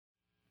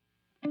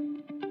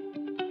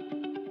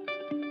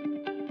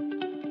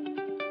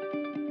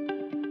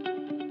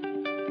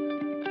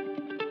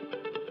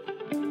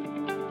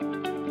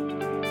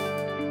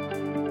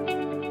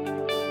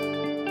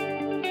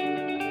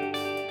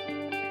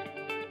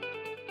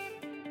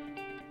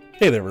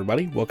Hey there,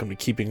 everybody. Welcome to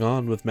Keeping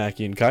On with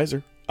Mackie and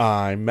Kaiser.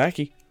 I'm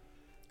Mackie.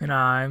 And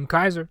I'm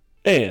Kaiser.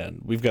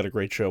 And we've got a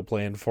great show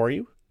planned for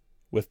you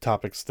with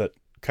topics that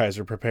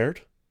Kaiser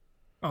prepared.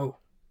 Oh.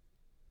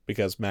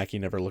 Because Mackie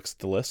never looks at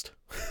the list.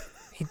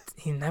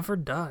 He never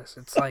does.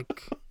 It's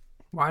like,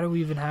 why do we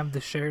even have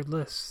the shared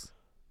list?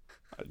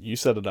 You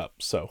set it up,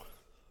 so...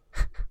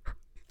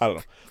 I don't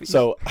know.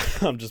 So,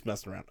 I'm just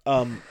messing around.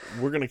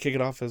 We're going to kick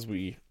it off as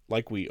we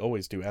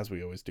always do,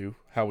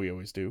 how we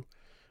always do,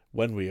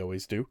 when we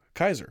always do.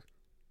 Kaiser,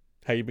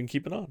 how you been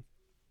keeping on?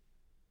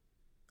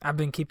 I've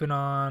been keeping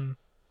on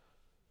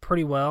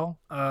pretty well.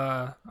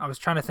 I was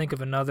trying to think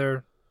of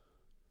another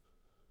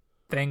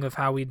thing of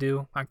how we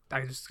do. I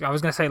was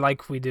gonna say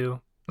like we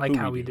do, like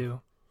how we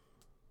do.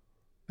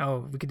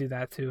 Oh, we could do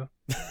that too.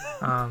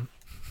 But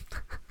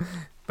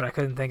I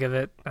couldn't think of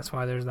it. That's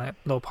why there's that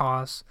little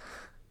pause.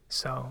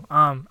 So,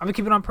 I've been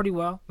keeping on pretty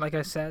well. Like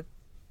I said,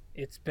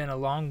 it's been a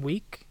long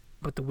week,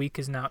 but the week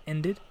is now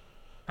ended.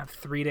 I have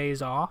 3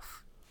 days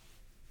off,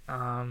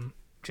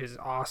 which is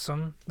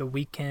awesome. The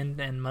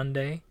weekend and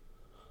Monday,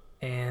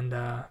 and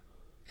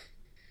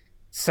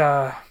it's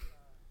not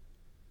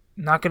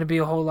going to be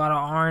a whole lot of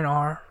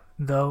R&R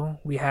though.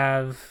 We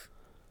have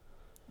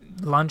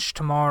lunch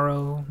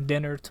tomorrow,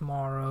 dinner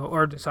tomorrow,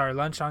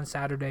 lunch on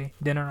Saturday,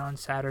 dinner on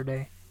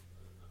Saturday.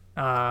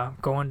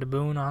 Going to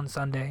Boone on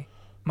Sunday.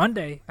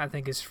 Monday I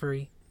think is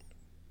free,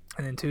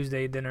 and then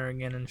Tuesday dinner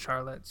again in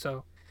Charlotte.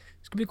 So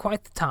it's gonna be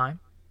quite the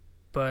time.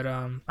 But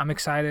I'm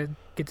excited.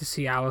 Get to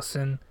see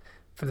Allison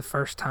for the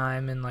first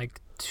time in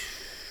like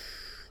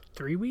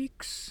 3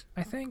 weeks,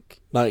 I think.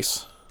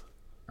 Nice.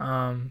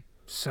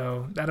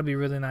 So that'll be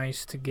really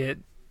nice to get,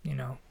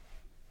 a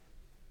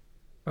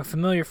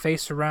familiar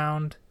face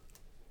around.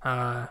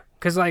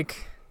 'Cause I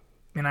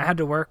had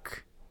to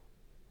work.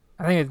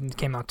 I think it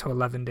came out to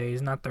 11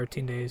 days, not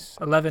 13 days.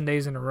 11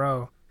 days in a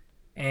row.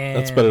 And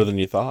that's better than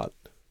you thought.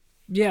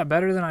 Yeah,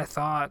 better than I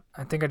thought.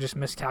 I think I just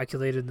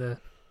miscalculated the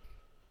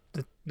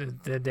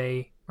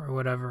day or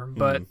whatever,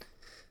 but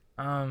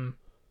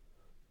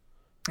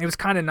it was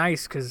kind of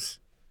nice because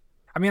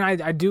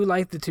I do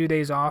like the 2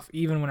 days off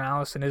even when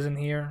Allison isn't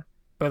here,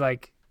 but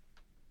like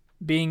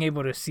being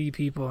able to see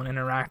people and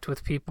interact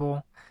with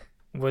people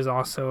was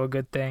also a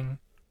good thing.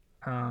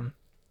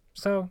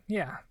 So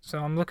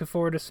I'm looking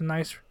forward to some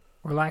nice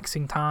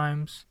relaxing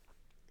times.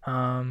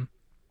 Some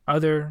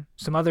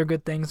other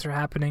good things are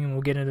happening, and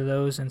we'll get into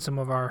those in some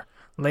of our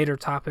later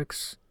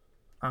topics.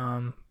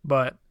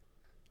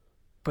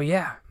 But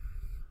yeah,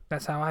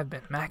 that's how I've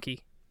been.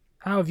 Mackie,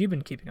 how have you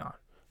been keeping on?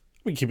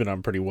 I've been keeping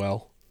on pretty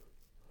well.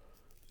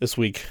 This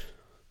week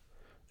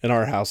in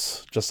our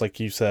house, just like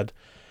you said,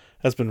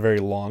 has been very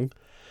long.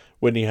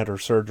 Whitney had her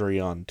surgery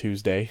on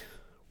Tuesday,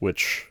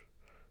 which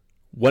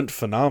went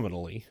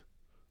phenomenally.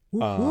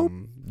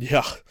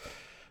 Yeah.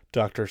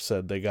 Doctor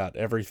said they got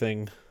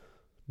everything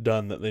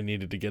done that they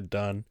needed to get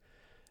done,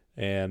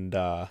 and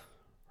her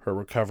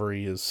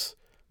recovery is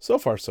so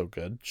far so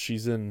good.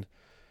 She's in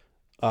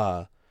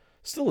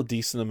still a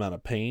decent amount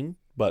of pain,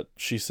 but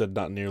she said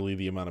not nearly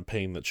the amount of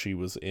pain that she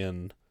was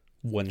in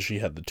when she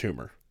had the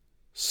tumor.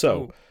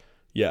 So,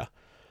 yeah,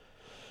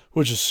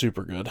 which is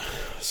super good.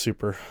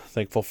 Super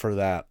thankful for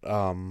that.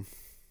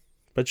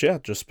 But yeah,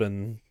 just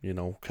been,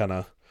 kind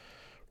of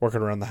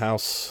working around the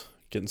house,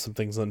 getting some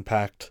things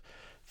unpacked.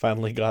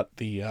 Finally got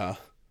the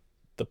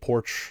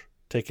porch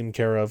taken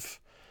care of.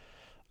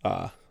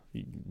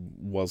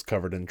 Was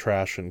covered in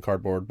trash and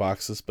cardboard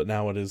boxes, but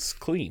now it is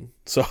clean.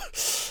 So,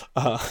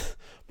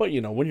 but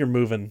when you're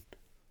moving,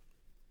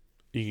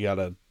 you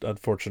gotta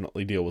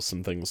unfortunately deal with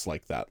some things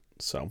like that.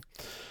 So,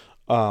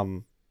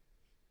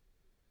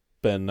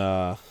 been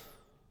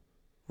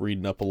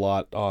reading up a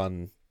lot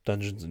on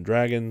Dungeons and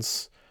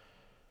Dragons.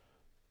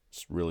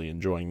 Just really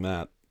enjoying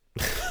that.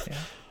 Yeah.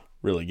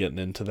 Really getting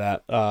into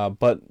that.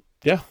 But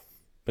yeah,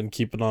 been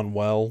keeping on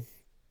well.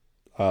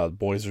 The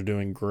boys are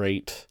doing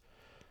great.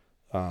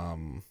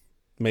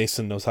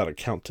 Mason knows how to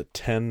count to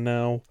 10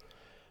 now,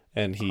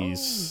 and he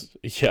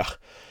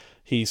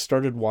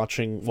started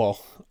watching,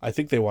 well, I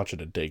think they watch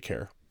it at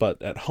daycare, but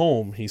at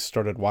home he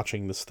started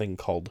watching this thing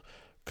called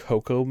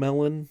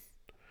CoComelon,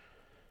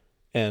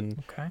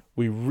 and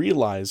we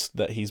realized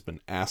that he's been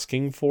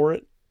asking for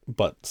it,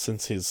 but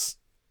since his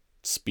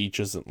speech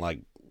isn't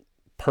like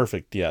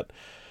perfect yet,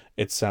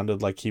 it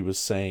sounded like he was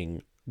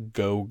saying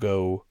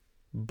go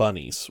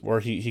bunnies, or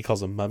he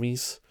calls them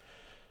mummies,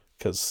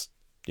 because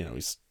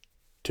he's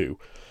 2.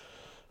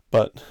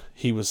 But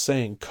he was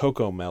saying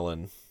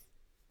CoComelon.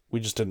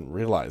 We just didn't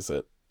realize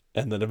it.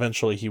 And then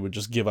eventually he would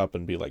just give up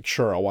and be like,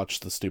 sure, I'll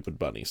watch the stupid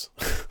bunnies.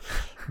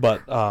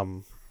 But,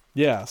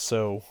 yeah,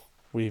 so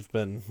we've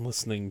been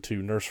listening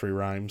to nursery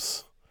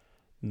rhymes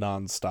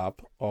nonstop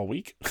all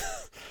week.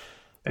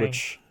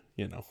 Which,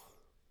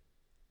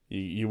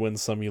 you win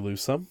some, you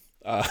lose some.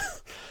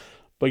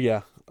 But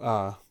yeah,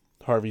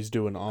 Harvey's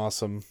doing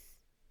awesome.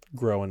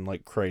 Growing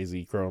like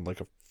crazy. Growing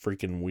like a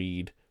freaking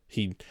weed.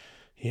 He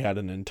had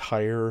an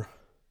entire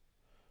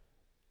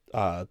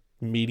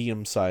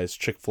medium-sized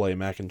Chick-fil-A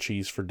mac and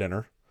cheese for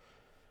dinner.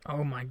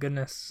 Oh my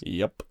goodness.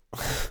 Yep.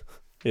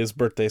 His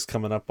birthday's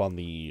coming up on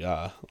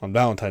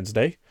Valentine's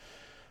Day,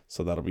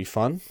 so that'll be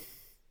fun.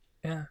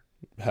 Yeah.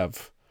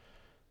 Have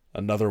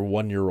another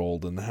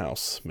 1-year-old in the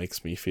house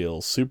makes me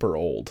feel super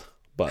old,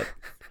 but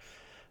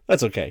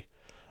that's okay.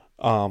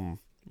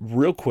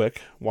 Real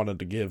quick, wanted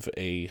to give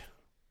a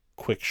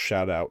quick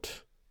shout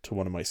out to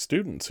one of my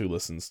students who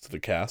listens to the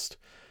cast,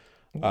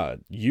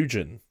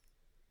 Eugen.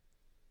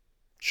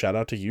 Shout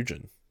out to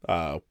Eugen.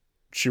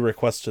 She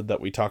requested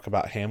that we talk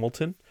about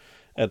Hamilton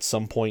at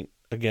some point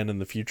again in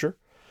the future.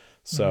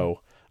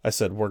 So I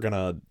said, we're going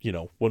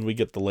to, when we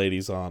get the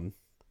ladies on,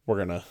 we're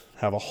going to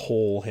have a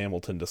whole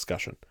Hamilton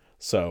discussion.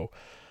 So,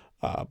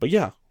 but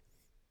yeah,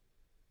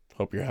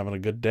 hope you're having a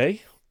good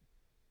day.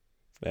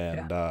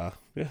 And, yeah.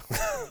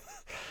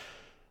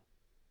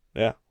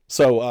 Yeah.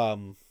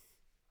 So,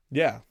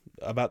 yeah,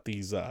 about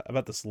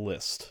this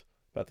list,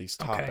 about these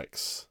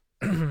topics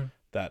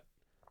that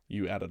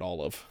you added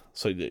all of.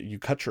 So you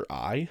cut your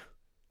eye.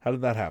 How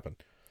did that happen?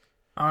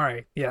 All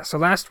right. Yeah. So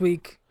last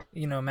week,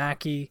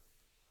 Mackie,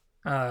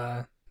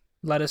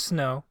 let us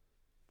know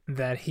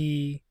that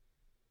he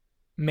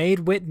made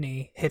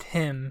Whitney hit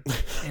him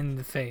in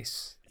the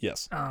face.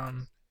 Yes.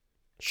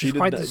 She did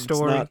quite the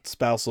story. It's not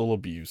spousal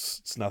abuse.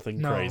 It's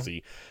nothing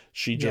crazy.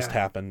 She just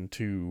happened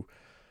to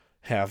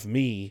have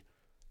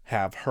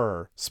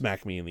her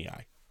smack me in the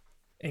eye.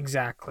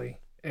 Exactly.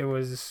 It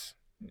was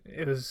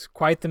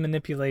quite the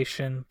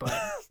manipulation, but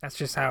that's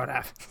just how it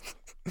happened.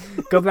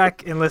 Go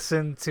back and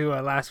listen to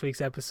last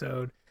week's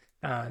episode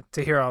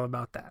to hear all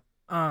about that.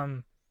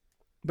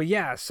 But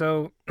yeah,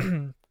 so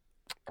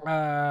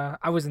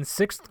I was in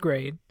 6th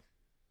grade.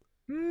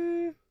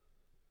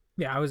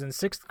 Yeah, I was in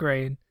 6th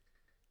grade,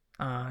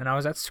 and I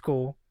was at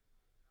school,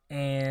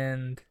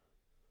 and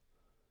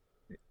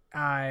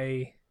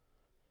I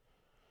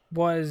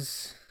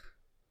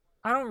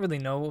don't really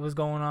know what was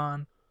going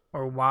on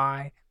or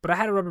why, but I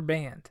had a rubber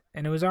band,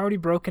 and it was already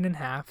broken in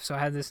half, so I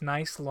had this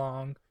nice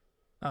long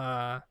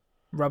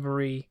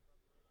rubbery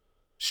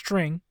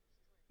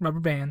rubber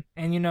band,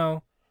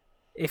 and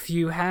if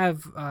you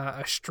have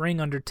a string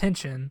under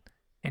tension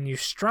and you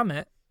strum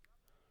it,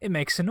 it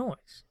makes a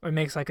noise, or it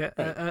makes like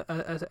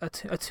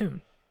a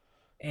tune.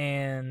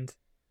 And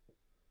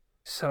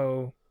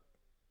so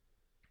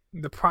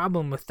the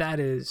problem with that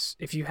is,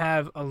 if you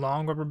have a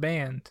long rubber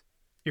band,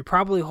 you're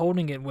probably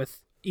holding it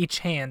with each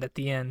hand at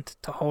the end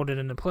to hold it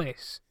into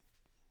place.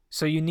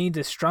 So you need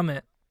to strum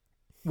it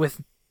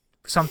with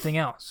something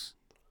else.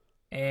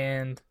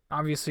 And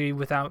obviously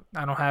I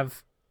don't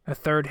have a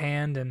third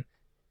hand, and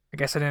I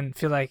guess I didn't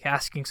feel like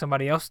asking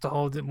somebody else to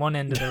hold one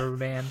end of the rubber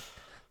band.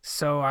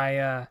 So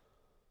I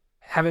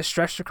have it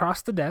stretched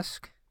across the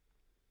desk,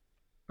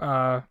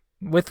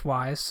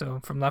 widthwise, so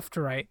from left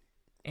to right.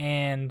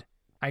 And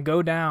I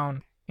go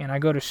down and I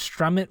go to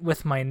strum it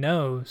with my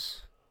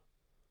nose.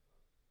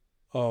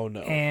 Oh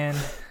no. And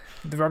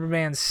the rubber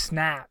band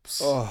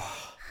snaps.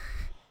 Oh.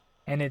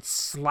 And it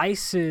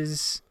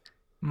slices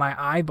my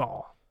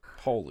eyeball.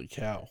 Holy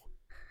cow.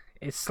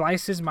 It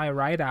slices my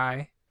right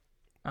eye.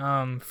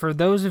 For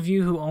those of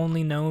you who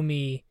only know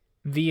me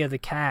via the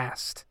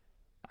cast,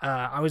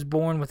 I was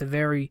born with a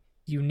very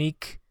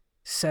unique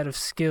set of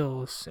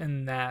skills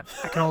in that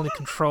I can only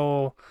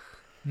control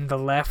the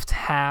left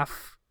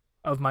half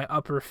of my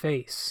upper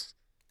face.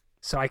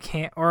 So I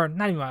can't, or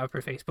not even my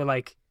upper face, but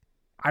like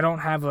I don't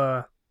have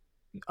a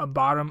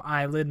bottom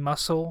eyelid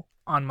muscle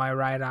on my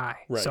right eye.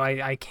 Right. So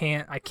I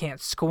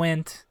can't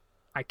squint,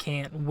 I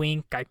can't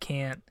wink, I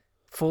can't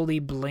fully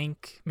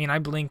blink. I mean, I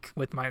blink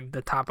with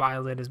the top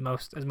eyelid as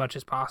much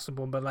as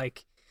possible, but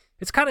like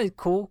it's kind of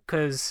cool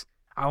because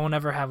I will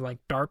never have like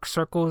dark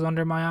circles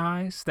under my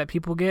eyes that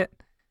people get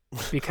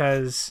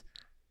because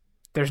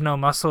there's no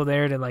muscle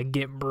there to like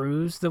get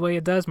bruised the way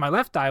it does. My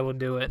left eye will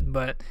do it,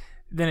 but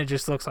then it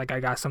just looks like I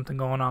got something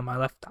going on my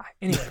left eye.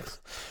 Anyways,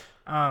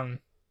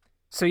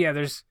 so yeah,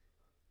 there's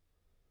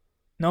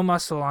no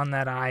muscle on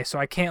that eye, so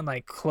I can't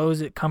like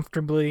close it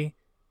comfortably,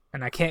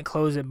 and I can't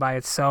close it by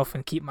itself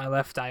and keep my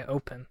left eye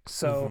open.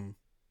 So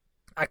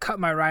I cut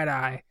my right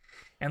eye,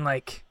 and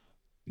like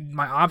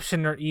my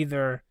option are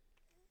either,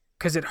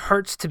 because it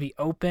hurts to be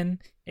open,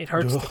 it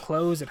hurts to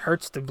close, it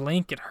hurts to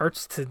blink, it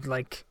hurts to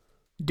like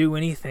do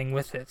anything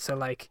with it. So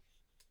like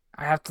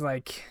I have to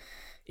like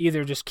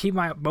either just keep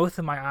both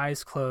of my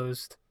eyes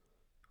closed,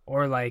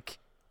 or like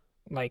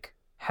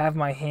have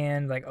my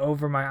hand like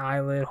over my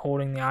eyelid,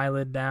 holding the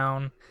eyelid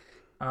down.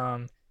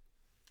 But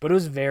it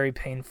was very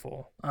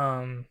painful.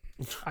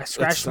 I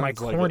scratched my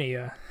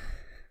cornea.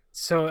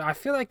 So I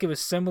feel like it was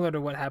similar to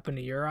what happened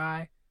to your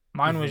eye.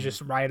 Mine was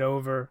just right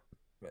over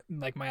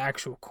like my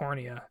actual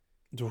cornea.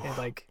 It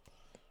like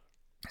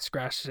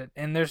scratched it.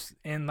 And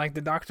like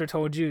the doctor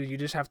told you, you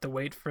just have to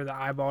wait for the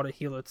eyeball to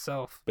heal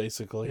itself.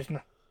 Basically.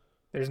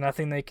 There's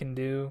nothing they can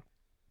do.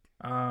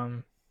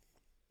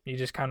 You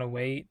just kind of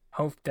wait,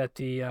 hope that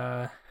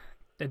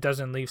it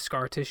doesn't leave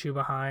scar tissue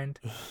behind,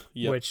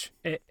 which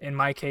in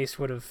my case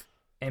would have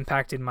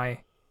impacted my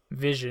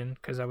vision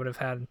because I would have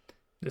had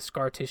the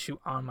scar tissue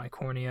on my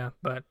cornea.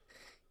 But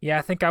yeah,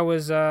 I think I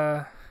was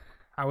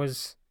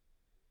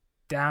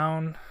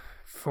down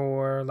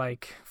for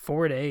like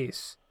 4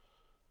 days.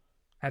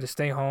 I had to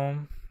stay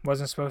home.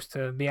 Wasn't supposed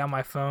to be on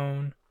my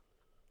phone,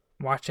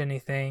 watch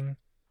anything.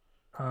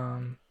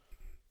 This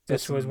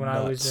That's was when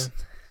I was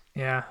nuts.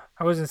 in, yeah,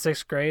 I was in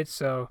sixth grade,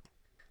 so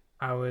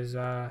I was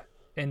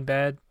in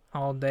bed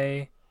all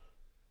day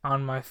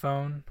on my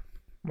phone,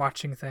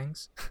 watching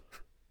things.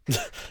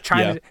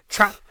 Yeah.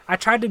 I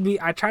tried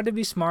to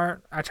be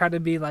smart. I tried to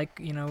be like,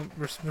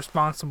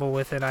 responsible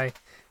with it.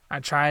 I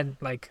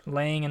tried like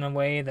laying in a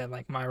way that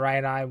like my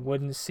right eye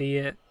wouldn't see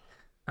it.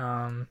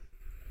 Um,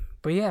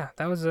 but yeah,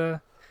 that was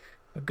a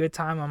good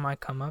time on my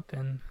come up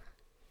and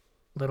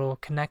little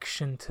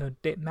connection to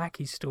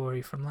Mackey's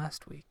story from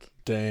last week.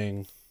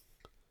 Dang.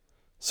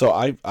 So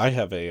I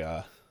have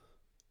a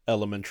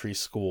elementary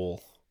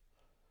school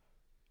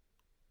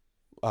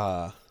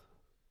uh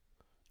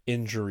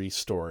injury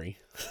story.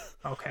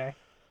 Okay.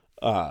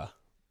 Uh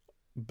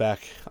Back,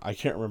 I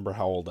can't remember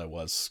how old I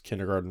was,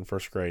 kindergarten,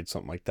 first grade,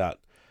 something like that.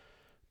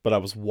 But I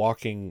was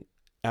walking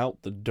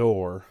out the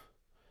door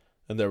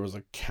and there was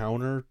a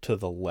counter to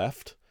the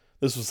left.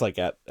 This was like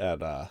at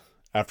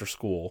after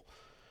school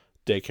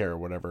daycare or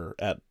whatever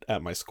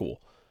at my school.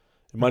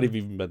 It might have Mhm.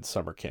 even been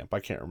summer camp. I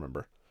can't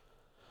remember.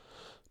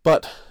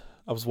 But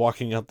I was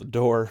walking out the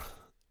door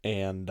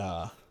and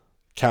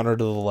counter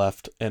to the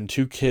left, and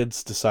two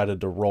kids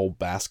decided to roll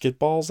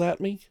basketballs at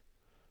me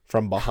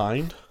from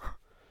behind.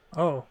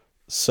 Oh.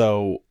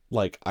 So,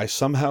 like, I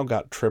somehow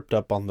got tripped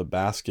up on the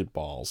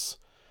basketballs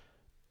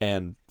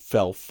and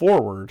fell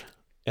forward,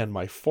 and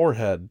my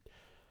forehead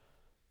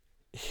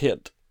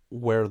hit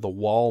where the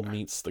wall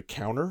meets the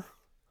counter,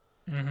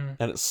 Mhm.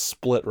 and it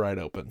split right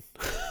open.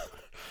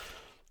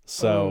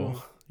 So,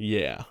 Oh.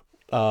 yeah.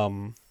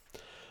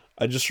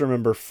 I just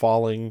remember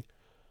falling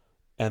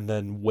and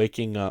then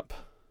waking up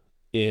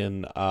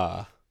in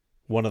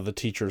one of the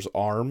teacher's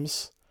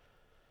arms,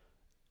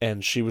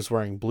 and she was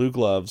wearing blue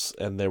gloves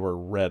and they were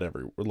red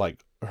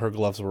like her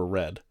gloves were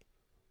red.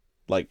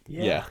 Like,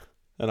 yeah. Yeah.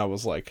 And I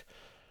was like,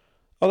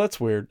 "Oh, that's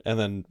weird." And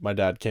then my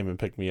dad came and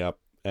picked me up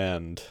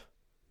and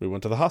we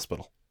went to the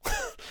hospital.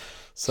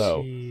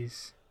 So,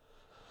 Jeez.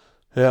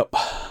 yep.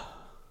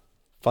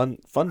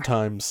 Fun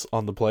times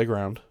on the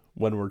playground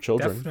when we're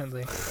children.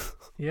 Definitely.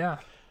 Yeah.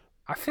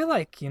 I feel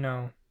like,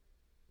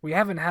 we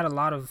haven't had a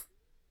lot of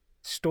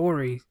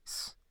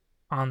stories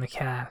on the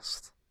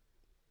cast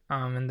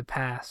in the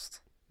past.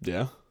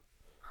 Yeah.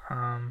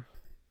 I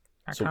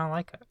So, kind of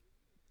like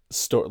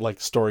it. like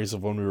stories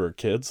of when we were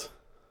kids.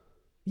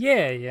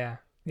 Yeah, yeah.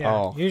 Yeah.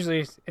 Oh,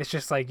 Usually it's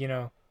just like,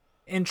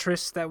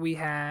 interests that we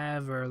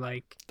have or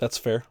like that's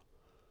fair.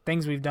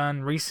 things we've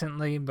done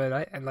recently, but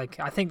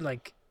I think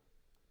like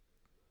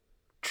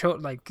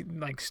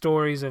like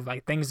stories of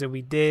like things that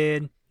we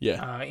did,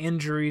 Yeah.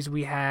 injuries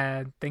we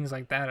had, things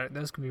like that.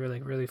 Those can be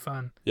really really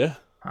fun Yeah.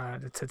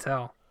 to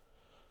tell.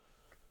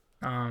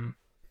 I'm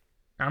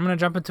gonna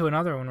jump into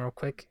another one real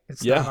quick.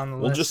 It's not Yeah. on the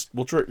We'll list.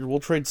 just we'll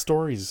trade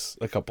stories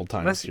a couple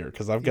times Let's here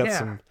because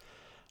Yeah.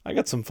 I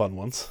got some fun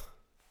ones.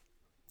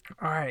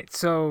 All right.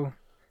 So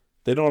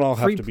They don't all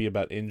have free. to be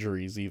about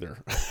injuries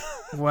either.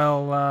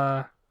 Well,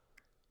 I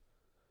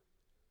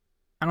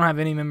don't have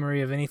any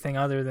memory of anything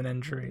other than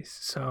injuries.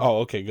 So Oh,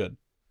 okay, good.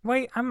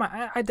 wait,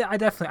 I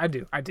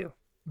definitely I do.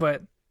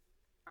 But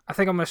I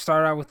think I'm gonna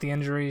start out with the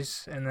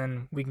injuries, and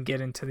then we can get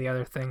into the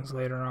other things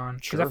later on.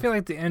 Because I Sure. feel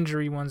like the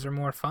injury ones are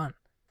more fun.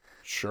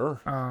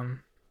 Sure.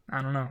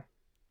 I don't know,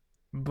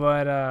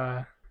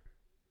 but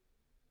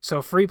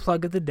so free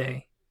plug of the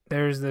day.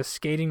 There's this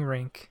skating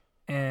rink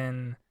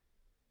in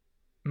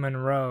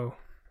Monroe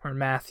or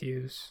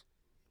Matthews,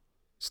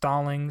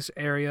 Stallings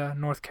area,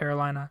 North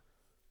Carolina,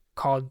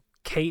 called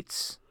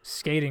Kate's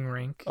Skating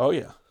Rink. Oh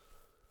yeah.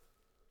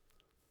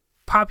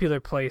 Popular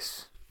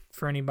place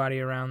for anybody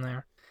around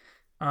there.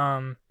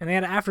 And they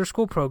had an after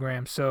school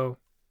program. So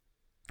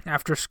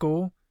after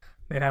school,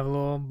 they'd have a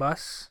little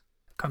bus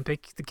come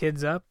pick the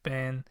kids up,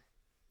 and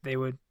they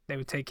would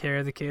take care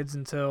of the kids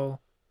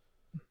until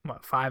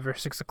 5 or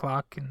 6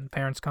 o'clock, and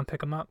parents come pick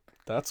them up.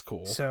 That's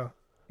cool. So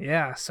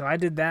yeah, so I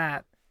did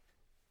that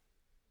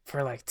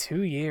for like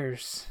 2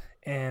 years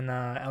in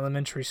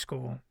elementary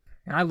school.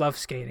 And I love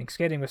skating.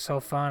 Skating was so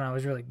fun. I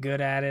was really good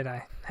at it.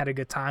 I had a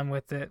good time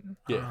with it.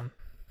 Yeah.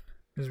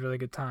 It was a really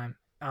good time.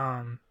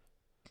 And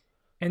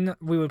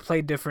we would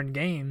play different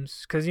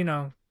games because,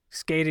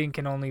 skating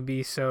can only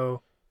be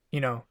so,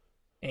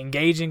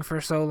 engaging for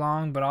so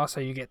long, but also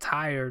you get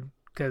tired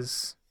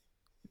because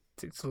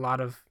it's a lot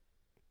of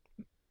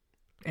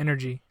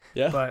energy.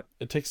 Yeah. But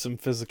it takes some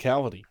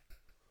physicality.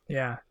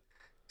 yeah.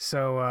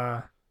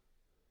 So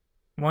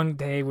one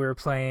day we were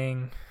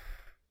playing.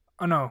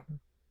 Oh, no.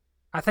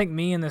 I think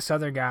me and this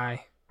other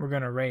guy were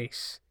going to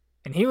race.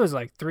 And he was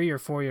like 3 or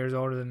 4 years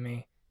older than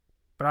me.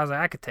 But I was like,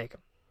 I could take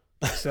him.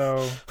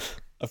 So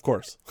Of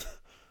course.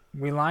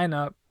 we line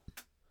up.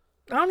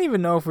 I don't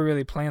even know if we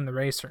really planned the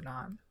race or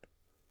not.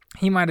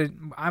 He might have,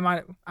 I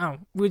don't know.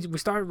 We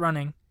started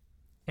running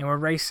and we're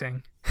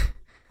racing.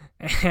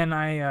 And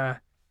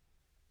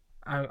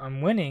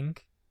I'm winning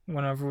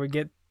whenever we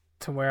get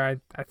to where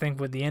I think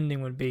what the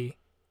ending would be.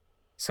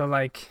 So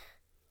like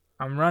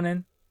I'm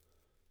running,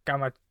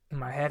 got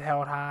my head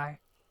held high,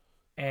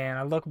 and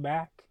I look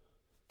back.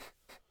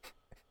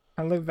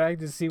 I look back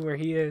to see where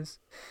he is,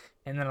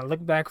 and then I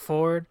look back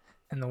forward,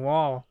 and the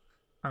wall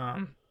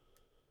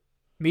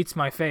meets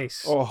my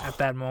face Oh. at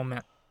that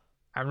moment.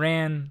 I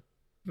ran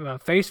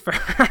face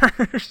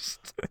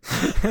first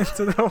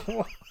into the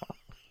wall.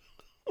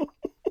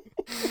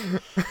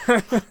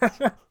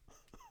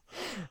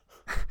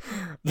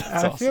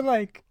 That's I awesome. feel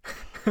like,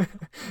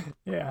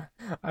 yeah,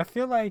 I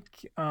feel like,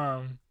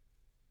 I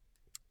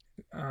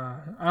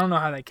don't know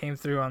how that came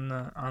through on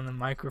the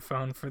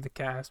microphone for the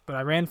cast, but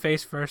I ran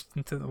face first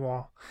into the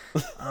wall.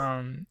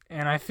 And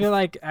I feel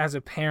like as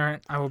a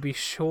parent, I will be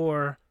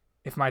sure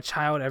if my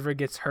child ever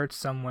gets hurt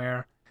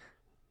somewhere,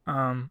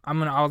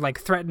 I'll like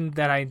threaten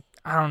that I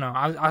don't know,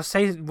 I'll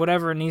say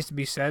whatever needs to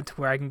be said to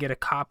where I can get a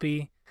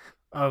copy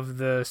of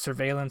the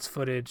surveillance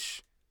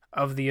footage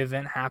of the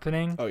event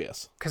happening. Oh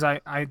yes. Because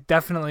I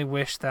definitely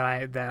wish that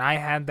I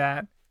had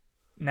that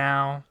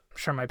now. I'm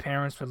sure my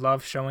parents would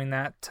love showing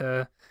that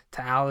to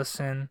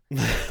Allison.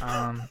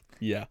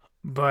 Yeah.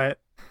 But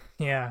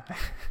yeah,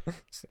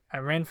 I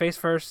ran face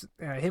first.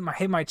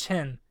 Hit my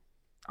chin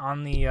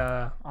on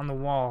the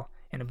wall,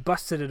 and it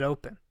busted it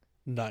open.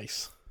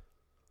 Nice.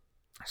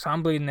 So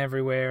I'm bleeding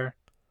everywhere.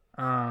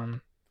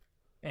 And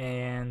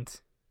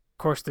of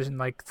course there's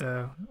like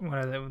the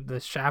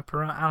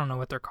chaperone. I don't know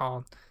what they're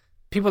called.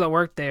 People that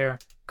work there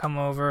come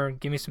over,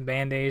 give me some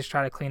band-aids,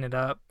 try to clean it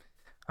up.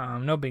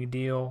 No big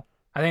deal.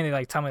 I think they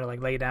like tell me to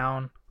like lay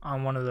down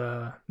on one of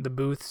the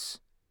booths.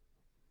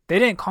 They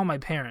didn't call my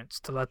parents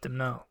to let them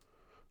know.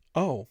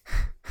 Oh.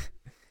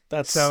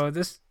 That's So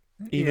this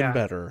even yeah.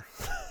 better.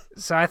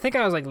 So I think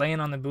I was like laying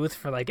on the booth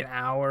for like an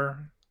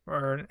hour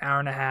or an hour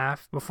and a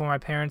half before my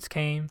parents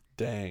came.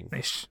 Dang.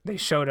 They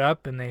showed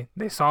up and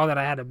they saw that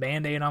I had a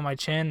band-aid on my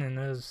chin, and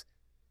it was,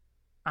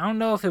 I don't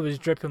know if it was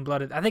dripping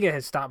blood. I think it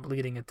had stopped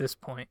bleeding at this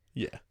point.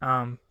 Yeah.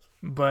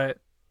 But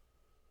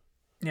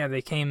yeah,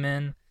 they came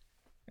in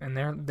and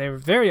they were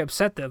very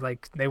upset that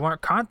like they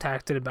weren't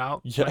contacted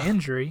about my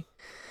injury.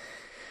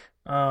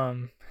 But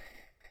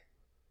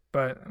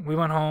we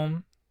went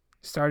home,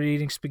 started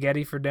eating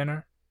spaghetti for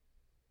dinner,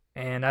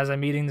 and as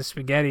I'm eating the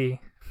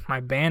spaghetti, my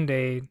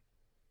band-aid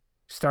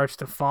starts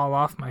to fall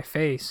off my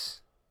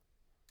face,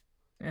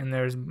 and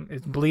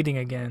it's bleeding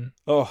again.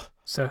 Oh.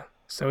 So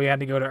we had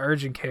to go to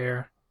urgent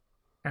care,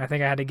 and I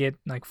think I had to get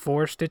like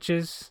 4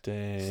 stitches.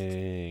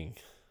 Dang.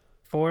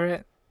 For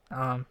it.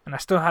 And I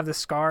still have the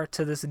scar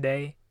to this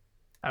day.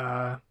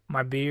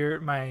 My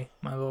beard, my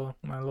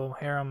little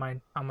hair on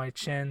my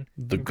chin,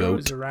 The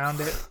grows goat around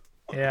it.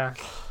 Yeah.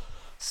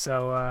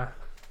 So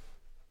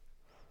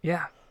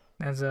yeah,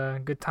 that's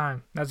a good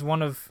time. That's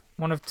one of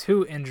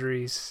 2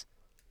 injuries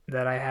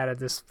that I had at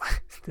this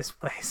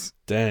place.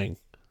 Dang.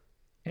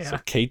 Yeah. So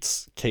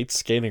Kate's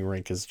skating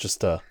rink is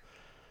just a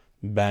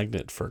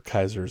magnet for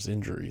Kaiser's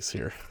injuries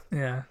here.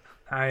 Yeah.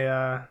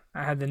 I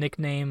had the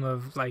nickname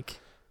of like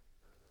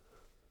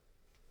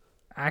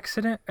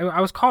accident.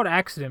 I was called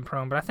accident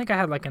prone, but I think I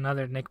had like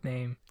another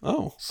nickname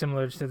Oh.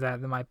 similar to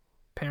that my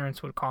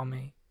parents would call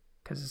me,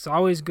 because it's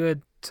always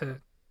good to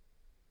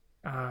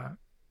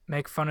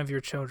make fun of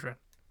your children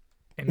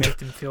and make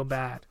them feel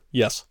bad.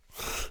 Yes.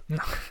 No,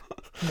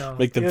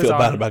 Make them feel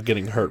bad about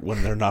getting hurt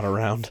when they're not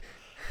around.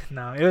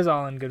 No, it was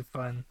all in good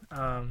fun.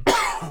 It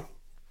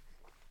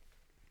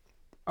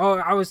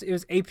was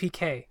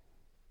APK,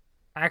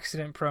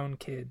 accident prone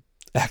kid.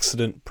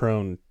 Accident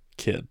prone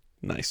kid.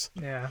 Nice.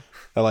 Yeah.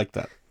 I like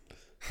that.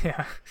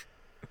 Yeah.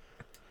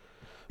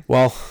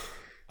 Well,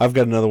 I've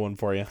got another one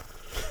for you.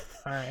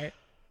 All right.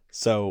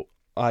 So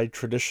I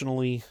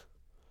traditionally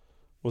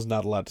was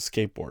not allowed to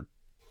skateboard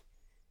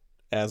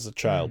as a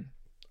child.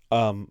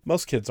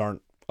 Most kids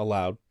aren't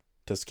allowed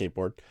to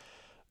skateboard,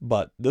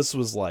 but this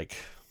was like,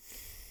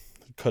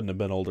 couldn't have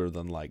been older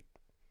than like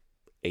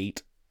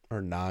 8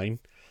 or 9.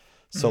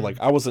 So like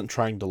I wasn't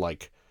trying to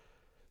like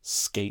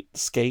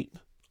skate.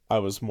 I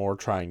was more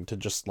trying to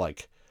just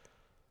like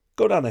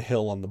go down a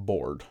hill on the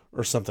board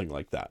or something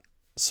like that.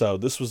 So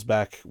this was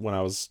back when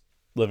I was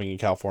living in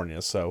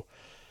California. So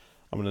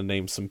I'm going to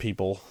name some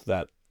people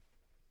that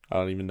I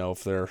don't even know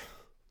if they're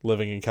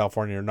living in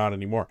California or not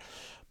anymore.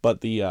 But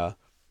the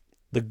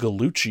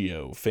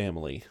Galuccio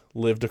family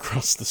lived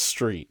across the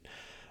street,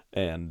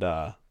 and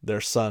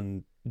their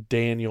son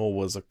Daniel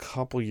was a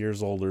couple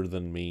years older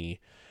than me.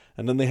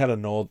 And then they had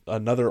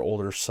another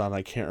older son.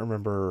 I can't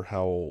remember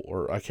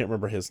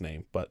his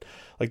name, but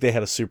like they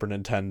had a Super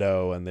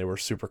Nintendo and they were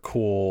super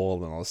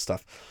cool and all this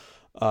stuff.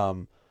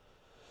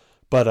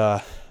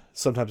 But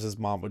sometimes his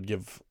mom would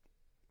give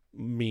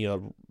me a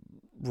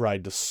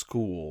ride to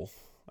school,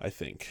 I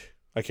think.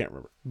 I can't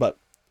remember.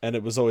 And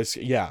it was always,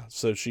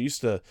 so she used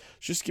to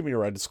give me a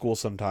ride to school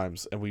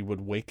sometimes, and we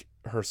would wake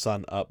her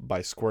son up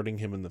by squirting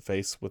him in the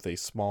face with a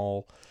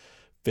small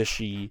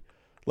fishy,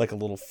 like a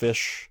little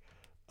fish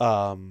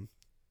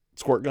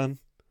squirt gun.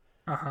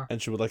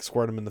 And she would like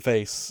squirt him in the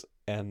face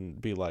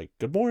and be like,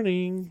 "Good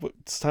morning,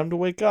 it's time to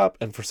wake up."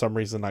 And for some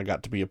reason I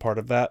got to be a part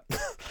of that.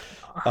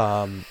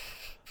 And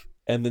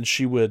then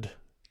she would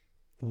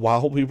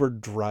while we were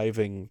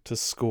driving to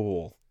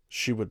school,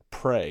 she would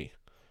pray.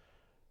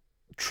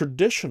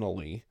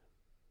 Traditionally,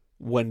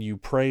 when you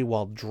pray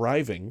while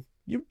driving,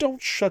 you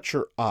don't shut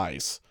your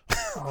eyes.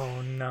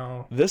 Oh,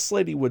 no. This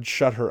lady would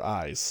shut her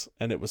eyes,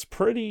 and it was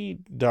pretty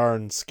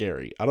darn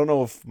scary. I don't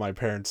know if my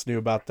parents knew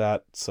about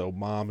that, so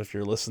Mom, if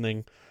you're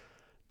listening,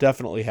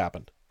 definitely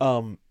happened.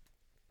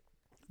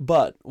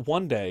 But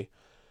one day,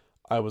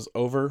 I was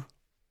over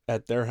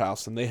at their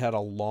house, and they had a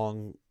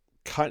long,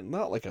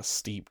 not like a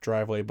steep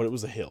driveway, but it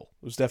was a hill.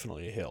 It was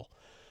definitely a hill.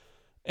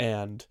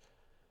 And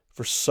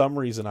for some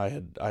reason,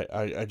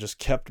 I just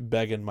kept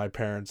begging my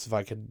parents if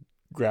I could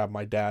grab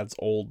my dad's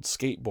old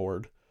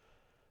skateboard,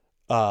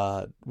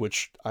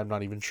 which I'm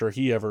not even sure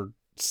he ever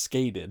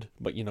skated,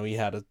 but he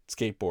had a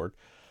skateboard,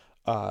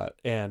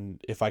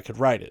 and if I could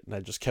ride it. And I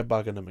just kept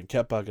bugging him and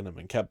kept bugging him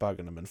and kept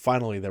bugging him, and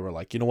finally they were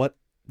like, you know what,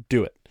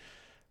 do it.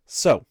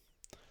 So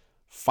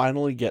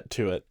finally get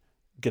to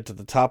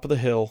the top of the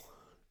hill,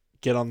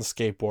 get on the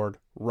skateboard,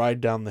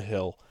 ride down the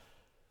hill.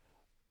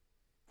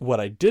 What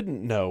I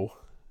didn't know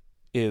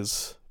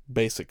is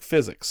basic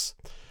physics.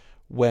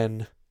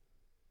 When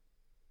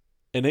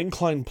an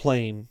inclined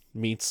plane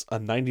meets a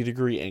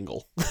 90-degree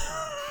angle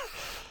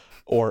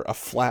or a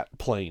flat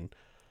plane,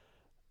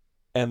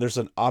 and there's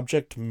an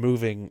object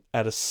moving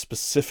at a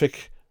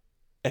specific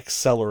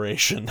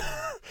acceleration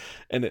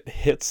and it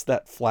hits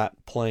that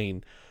flat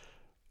plane,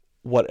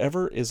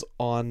 whatever is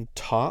on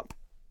top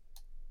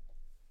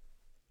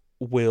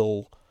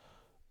will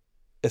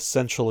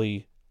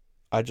essentially...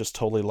 I just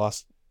totally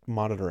lost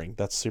monitoring.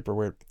 That's super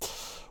weird.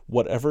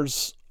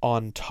 Whatever's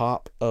on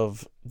top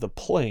of the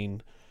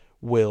plane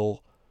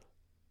will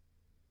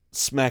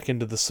smack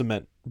into the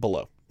cement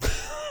below.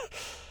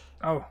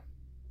 Oh.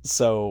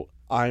 So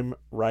I'm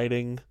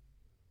riding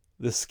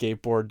this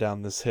skateboard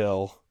down this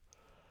hill,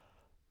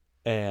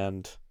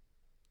 and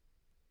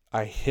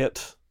I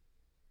hit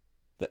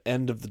the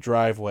end of the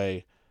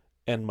driveway,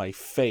 and my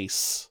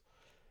face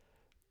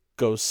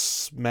goes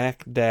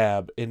smack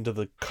dab into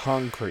the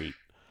concrete.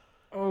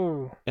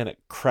 Oh. And it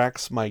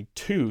cracks my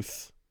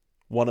tooth.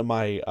 One of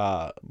my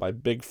my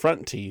big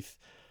front teeth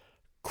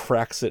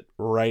cracks it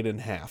right in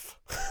half.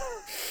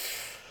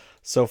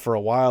 So for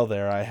a while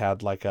there, I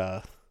had like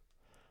a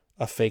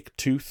fake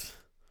tooth,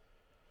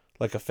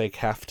 like a fake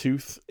half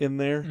tooth in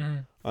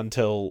there,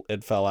 until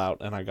it fell out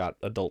and I got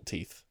adult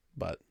teeth.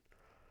 But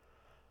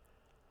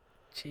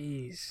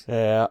jeez,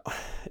 yeah,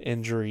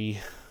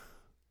 injuries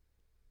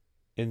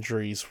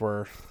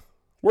were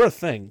a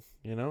thing.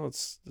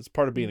 It's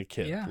part of being a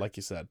kid, like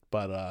you said.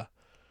 But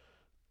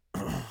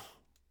I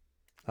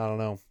don't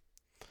know.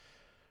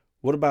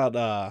 What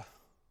about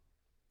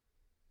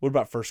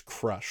first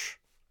crush?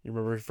 You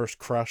remember your first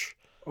crush?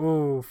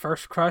 Oh,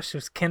 first crush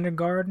was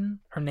kindergarten.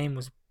 Her name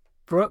was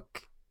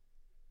Brooke.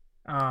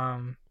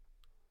 Yeah,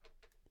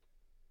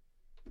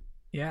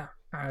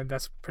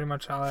 that's pretty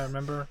much all I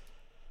remember.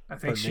 I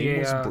think her name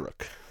was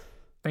Brooke.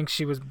 I think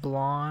she was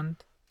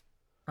blonde.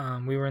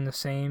 We were in the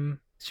same.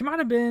 She might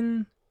have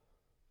been.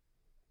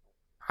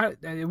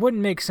 It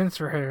wouldn't make sense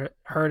for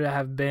her to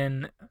have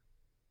been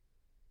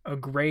a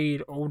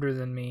grade older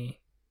than me,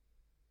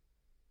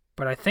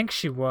 but I think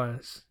she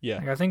was.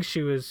 Yeah. I think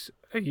she was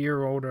a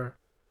year older,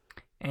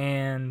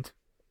 and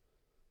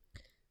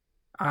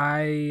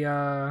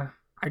I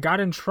got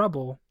in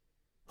trouble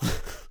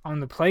on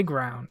the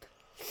playground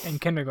in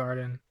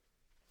kindergarten,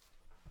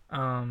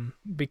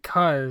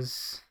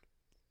 because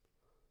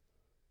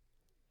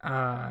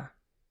her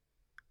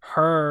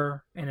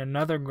and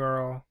another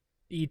girl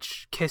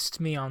each kissed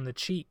me on the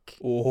cheek.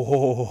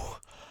 Oh,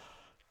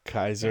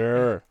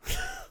 Kaiser.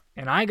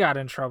 And I got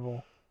in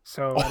trouble.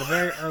 So at a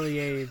very early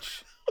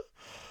age,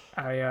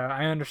 I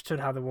understood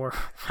how the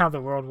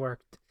world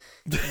worked.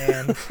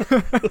 And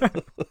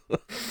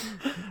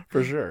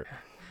for sure.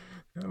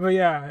 But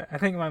yeah, I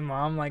think my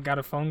mom got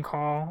a phone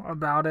call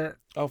about it.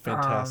 Oh,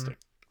 fantastic.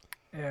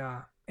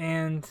 Yeah.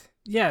 And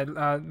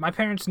yeah, my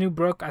parents knew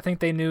Brooke. I think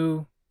they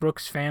knew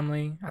Brooke's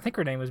family. I think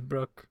her name was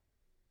Brooke.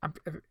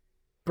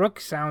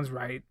 Brooke sounds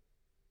right.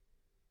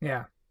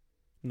 Yeah.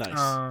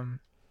 Nice.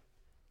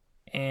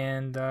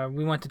 And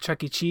we went to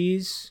Chuck E.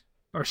 Cheese,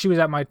 or she was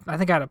at I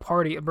think I had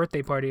a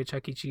birthday party at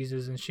Chuck E.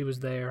 Cheese's, and she was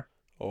there.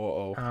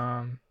 Oh.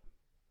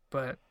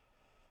 But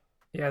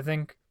yeah, I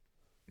think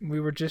we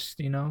were just,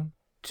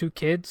 two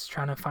kids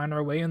trying to find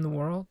our way in the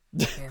world,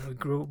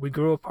 and we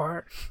grew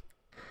apart.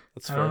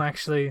 That's I don't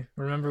actually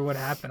remember what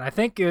happened. I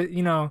think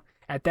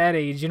at that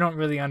age you don't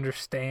really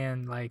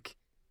understand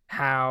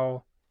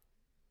how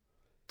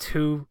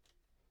two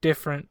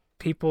different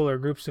people or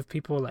groups of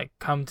people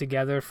come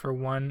together for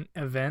one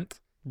event.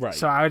 Right.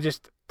 So I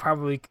just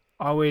probably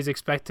always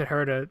expected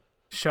her to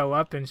show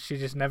up, and she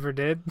just never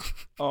did.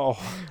 Oh,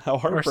 how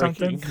heartbreaking. Or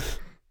something.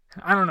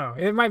 I don't know.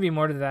 It might be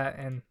more to that,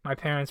 and my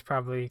parents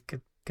probably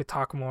could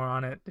talk more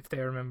on it if they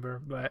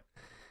remember. But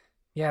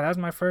yeah, that was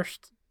my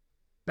first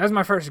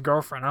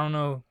girlfriend. I don't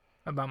know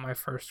about my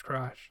first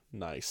crush.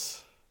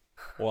 Nice.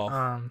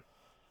 Well,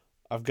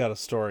 I've got a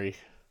story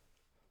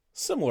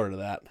similar to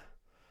that.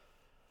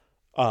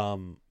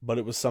 But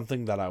it was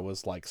something that I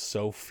was like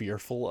so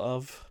fearful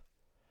of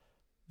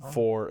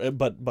Oh.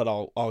 but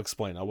I'll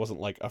explain. I wasn't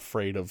like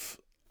afraid of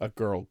a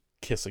girl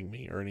kissing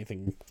me or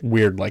anything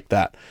weird like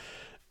that.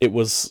 It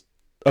was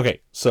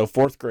okay, so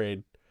 4th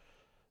grade,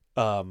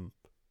 um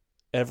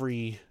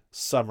every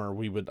summer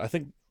we would, I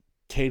think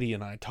Katie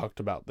and I talked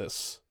about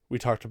this. We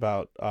talked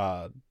about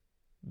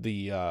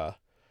the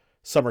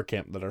summer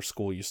camp that our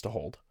school used to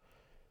hold.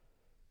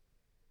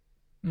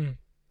 Mm.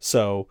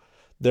 So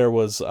there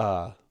was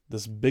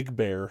this Big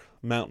Bear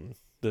Mountain.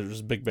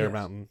 There's Big Bear Yes.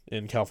 Mountain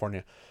in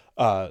California.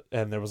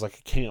 And there was like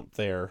a camp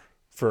there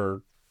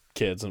for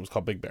kids, and it was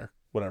called Big Bear.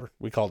 Whatever.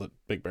 We called it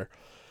Big Bear.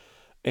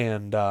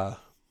 And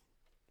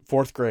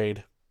 4th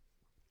grade,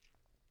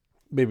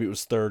 maybe it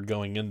was 3rd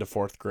going into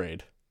 4th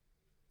grade,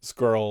 this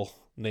girl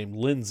named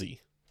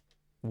Lindsay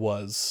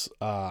was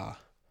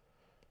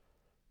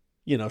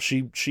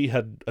she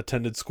had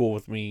attended school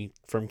with me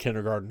from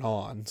kindergarten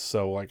on,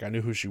 so like I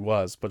knew who she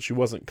was, but she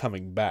wasn't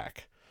coming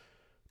back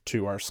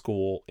to our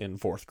school in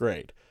 4th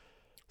grade.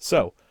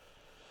 So,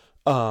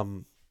 I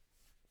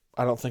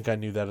don't think I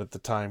knew that at the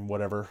time,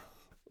 whatever,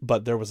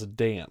 but there was a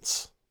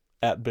dance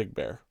at Big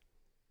Bear,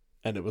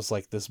 and it was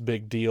like this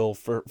big deal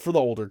for the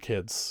older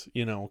kids,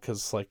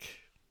 cuz like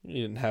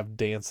you didn't have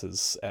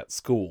dances at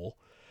school.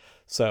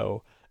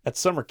 So, at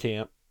summer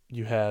camp,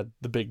 you had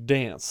the big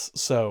dance.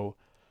 So,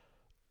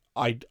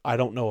 I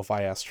don't know if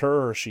I asked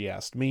her or she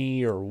asked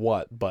me or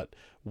what, but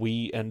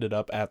we ended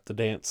up at the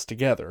dance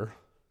together,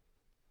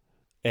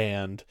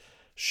 and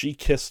she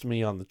kissed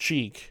me on the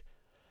cheek,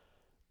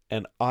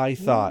 and I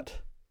thought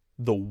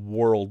the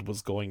world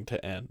was going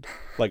to end.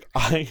 Like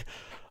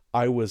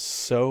I was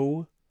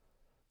so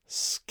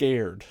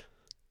scared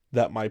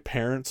that my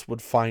parents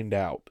would find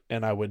out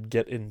and I would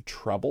get in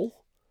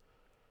trouble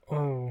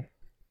Oh.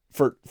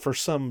 for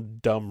some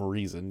dumb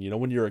reason.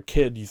 When you're a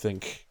kid, you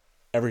think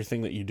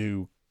everything that you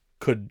do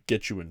could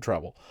get you in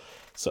trouble.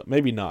 So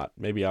maybe not.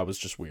 Maybe I was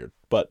just weird,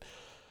 but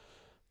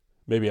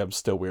maybe I'm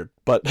still weird.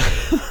 But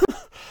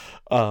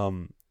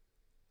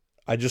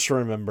I just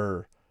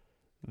remember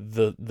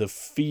the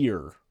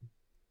fear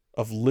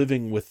of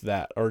living with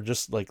that, or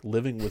just like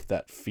living with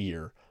that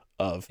fear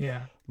of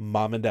Yeah.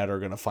 mom and dad are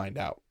going to find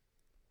out.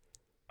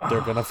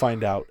 They're going to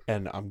find out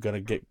and I'm going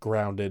to get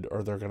grounded,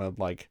 or they're going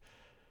to like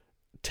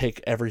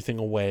take everything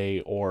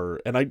away,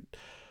 and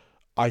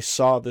I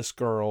saw this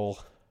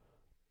girl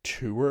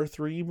 2 or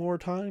 3 more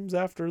times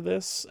after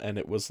this, and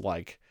it was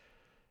like,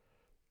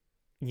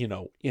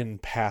 in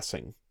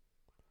passing.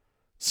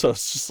 So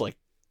it's just like,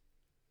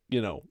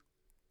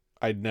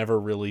 I never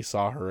really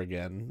saw her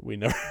again. We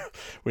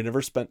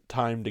never spent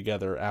time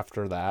together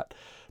after that.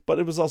 But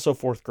it was also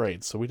 4th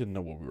grade, so we didn't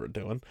know what we were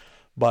doing.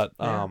 But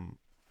Yeah.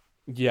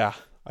 yeah,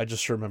 I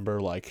just remember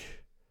like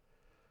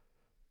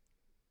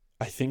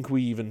I think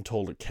we even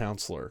told a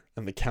counselor,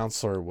 and the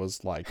counselor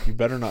was like, "You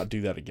better not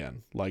do that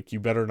again. Like, you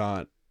better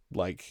not.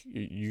 Like,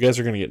 you guys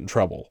are gonna get in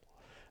trouble."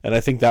 And I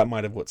think that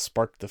might have what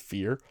sparked the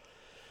fear.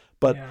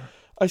 But Yeah.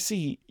 I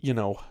see,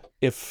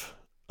 if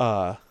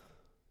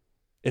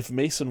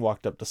Mason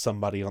walked up to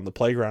somebody on the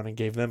playground and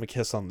gave them a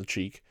kiss on the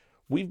cheek,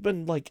 we've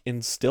been like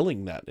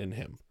instilling that in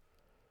him.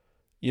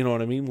 You know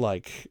what I mean?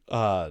 Like,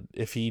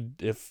 if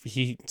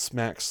he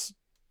smacks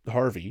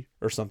Harvey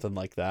or something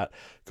like that,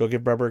 go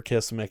give Barbara a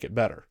kiss and make it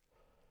better.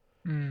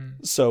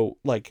 Mm. So,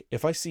 like,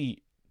 if I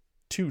see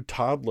 2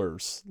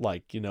 toddlers,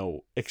 like,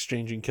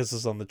 exchanging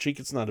kisses on the cheek,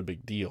 it's not a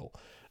big deal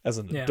as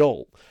an Yeah.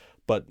 adult.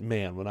 But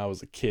man, when I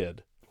was a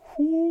kid,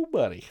 whoo,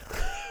 buddy.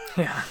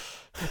 Yeah.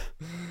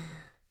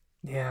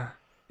 Yeah.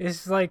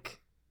 It's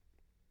like,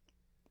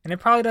 and it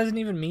probably doesn't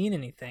even mean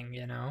anything,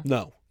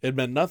 No, it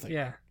meant nothing.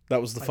 Yeah. That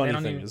was the Like, funny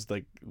thing is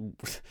like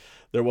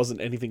there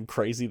wasn't anything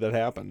crazy that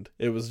happened.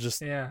 It was just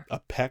Yeah. a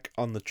peck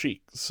on the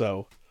cheek.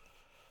 So,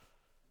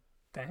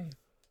 Dang.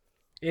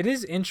 It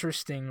is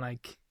interesting,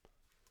 like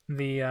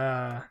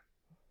the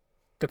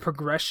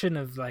progression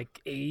of like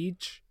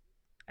age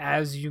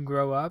as you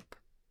grow up.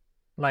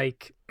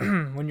 Like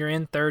when you're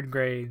in 3rd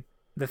grade,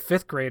 the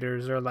 5th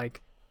graders are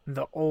like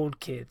the old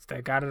kids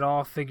that got it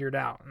all figured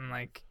out and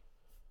like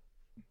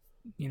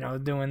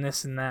doing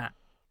this and that.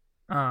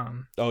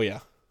 oh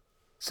yeah.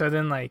 So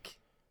then like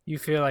you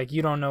feel like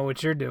you don't know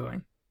what you're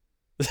doing.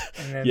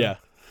 And then Yeah.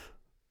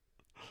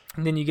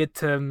 And then you get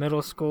to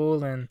middle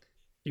school and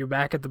you're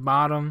back at the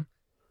bottom,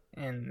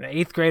 and the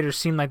 8th graders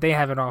seem like they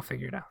have it all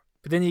figured out.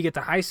 But then you get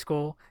to high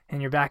school and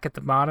you're back at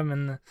the bottom,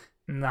 and the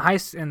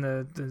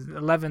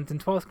 11th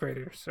and 12th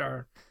graders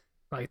are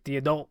like the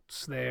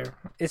adults there.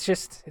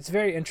 It's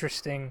very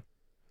interesting,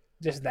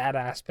 just that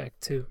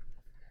aspect too.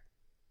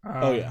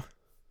 Oh yeah.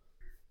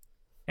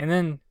 And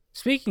then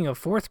speaking of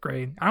 4th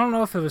grade, I don't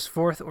know if it was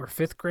 4th or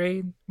 5th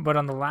grade, but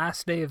on the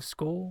last day of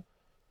school,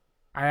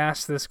 I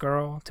asked this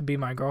girl to be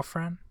my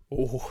girlfriend,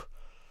 Oh,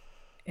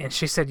 and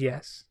she said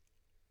yes.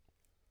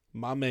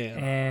 my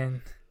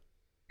man.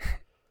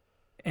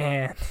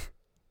 And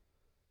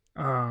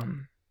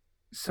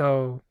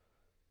so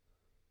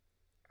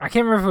I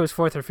can't remember if it was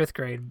 4th or 5th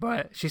grade,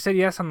 but she said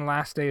yes on the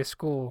last day of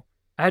school.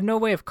 I had no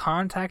way of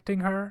contacting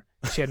her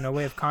She had no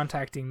way of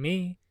contacting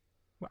me.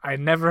 I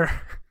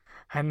never,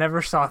 I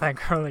never saw that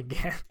girl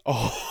again.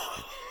 Oh.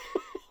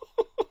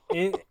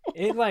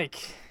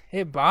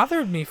 It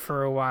bothered me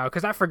for a while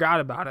because I forgot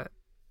about it,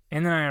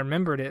 and then I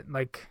remembered it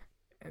like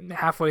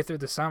halfway through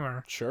the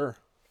summer. Sure.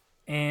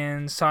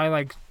 And so I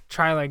like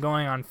try like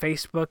going on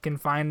Facebook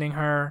and finding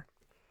her,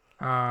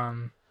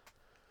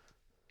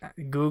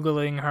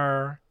 Googling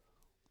her.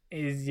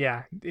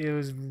 It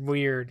was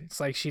weird. It's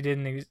like she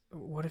didn't.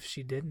 What if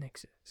she didn't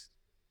exist?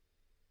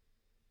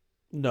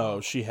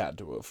 No, she had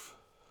to have.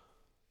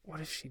 What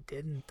if she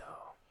didn't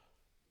though?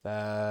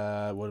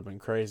 That would have been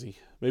crazy.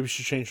 Maybe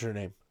she changed her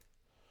name.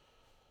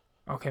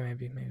 Okay,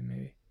 maybe.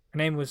 Her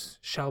name was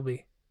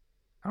Shelby.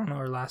 I don't know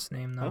her last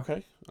name though.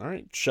 Okay. All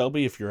right.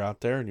 Shelby, if you're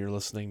out there and you're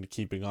listening to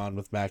Keeping On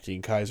with Mackie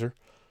and Kaiser,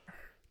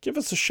 give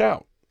us a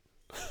shout.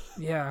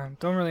 Yeah,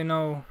 don't really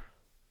know.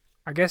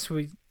 I guess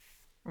we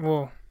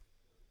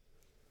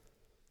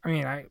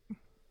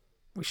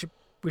should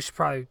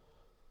probably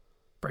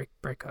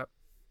break up.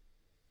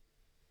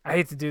 I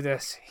hate to do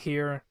this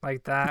here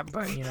like that,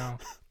 but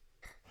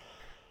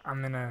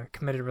I'm in a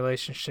committed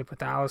relationship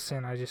with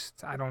Allison.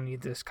 I don't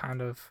need this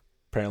kind of.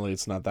 Apparently,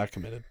 it's not that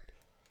committed.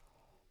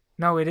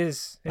 No, it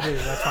is.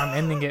 That's why I'm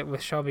ending it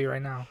with Shelby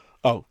right now.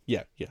 Oh,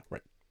 yeah,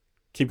 right.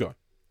 Keep going.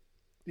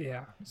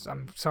 Yeah, so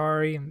I'm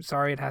sorry.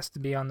 It has to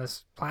be on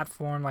this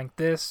platform like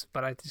this,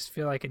 but I just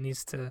feel like it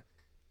needs to.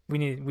 It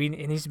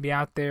needs to be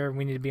out there.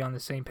 We need to be on the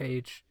same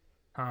page.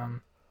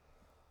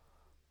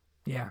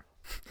 Yeah.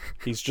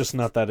 He's just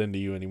not that into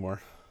you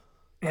anymore.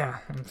 Yeah,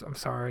 I'm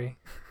sorry.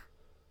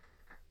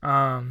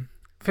 I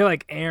feel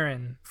like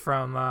Erin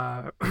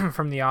from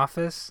from The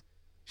Office.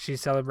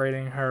 She's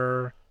celebrating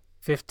her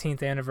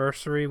 15th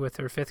anniversary with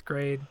her 5th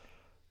grade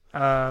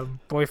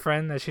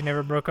boyfriend that she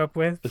never broke up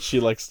with. She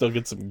still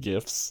gets some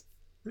gifts.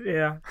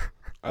 Yeah.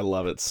 I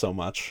love it so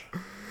much.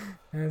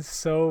 It's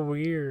so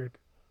weird.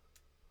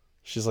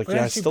 She's like,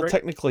 I still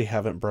technically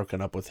haven't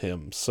broken up with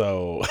him,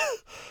 so.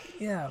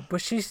 Yeah,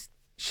 but she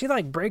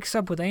breaks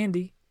up with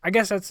Andy. I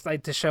guess that's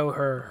to show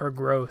her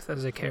growth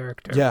as a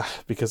character. Yeah,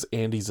 because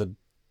Andy's a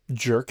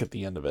jerk at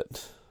the end of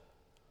it.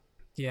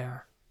 Yeah.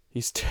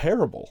 He's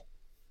terrible.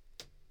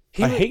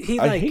 I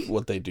hate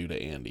what they do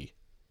to Andy.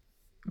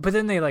 But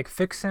then they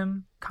fix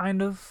him,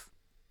 kind of.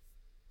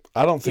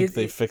 I don't think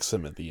they fix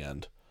him at the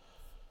end.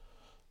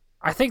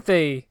 I think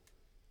they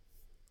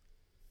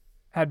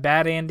had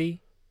bad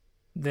Andy,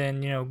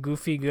 then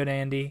goofy good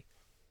Andy,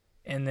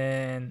 and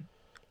then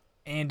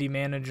Andy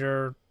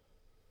manager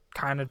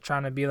kind of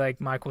trying to be like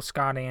Michael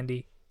Scott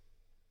Andy.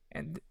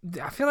 And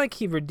I feel like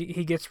he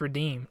gets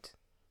redeemed.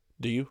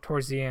 Do you?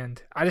 Towards the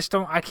end. I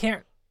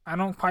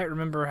don't quite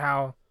remember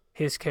how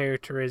his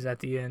character is at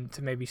the end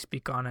to maybe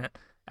speak on it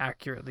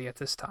accurately at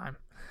this time.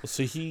 Well,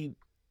 see,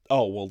 I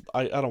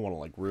don't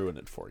want to ruin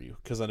it for you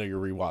because I know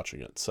you're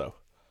rewatching it. So,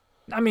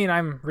 I mean,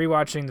 I'm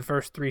rewatching the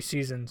first 3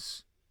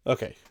 seasons.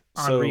 Okay,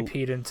 on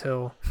repeat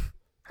until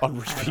on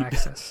repeat. I have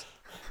access.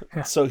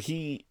 Yeah. So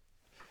he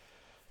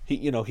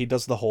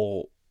does the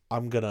whole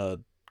I'm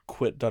gonna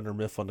quit Dunder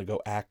Mifflin to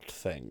go act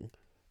thing,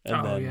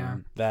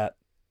 and that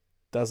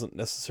doesn't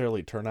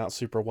necessarily turn out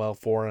super well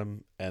for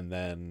him. And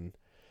then,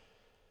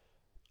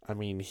 I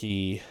mean,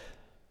 he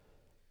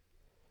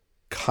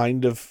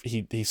kind of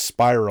he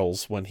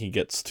spirals when he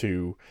gets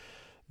to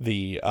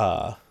the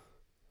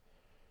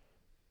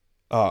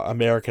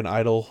American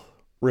Idol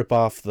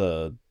ripoff,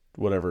 the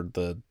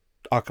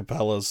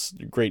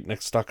acapellas, Great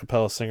Next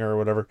Acapella Singer or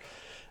whatever,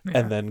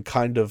 and then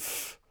kind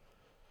of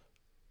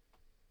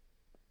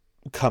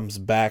comes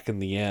back in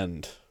the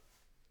end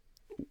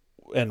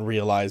and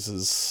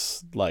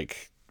realizes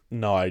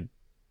no,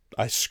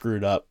 I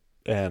screwed up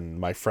and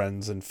my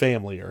friends and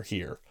family are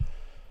here.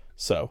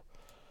 So,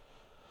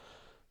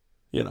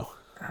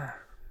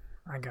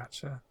 I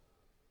gotcha.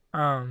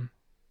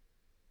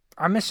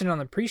 I mentioned on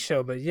the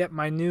pre-show, but yet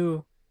my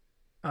new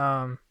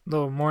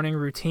little morning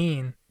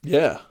routine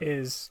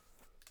is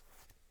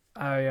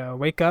I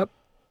wake up,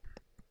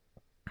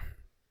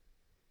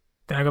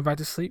 then I go back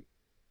to sleep,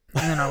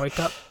 and then I wake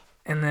up,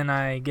 and then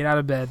I get out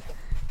of bed,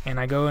 and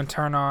I go and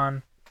turn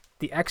on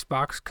the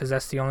Xbox, because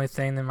that's the only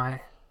thing in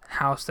my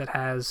house that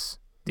has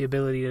the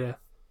ability to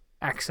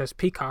access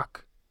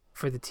Peacock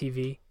for the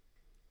TV.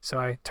 So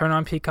I turn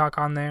on Peacock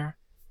on there,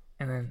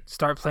 and then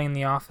start playing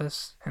The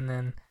Office, and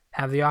then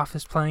have The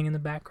Office playing in the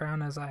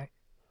background as I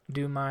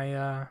do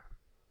my,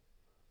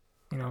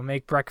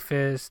 make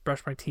breakfast,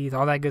 brush my teeth,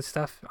 all that good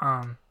stuff.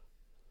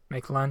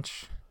 Make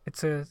lunch.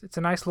 It's a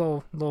nice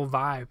little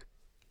vibe.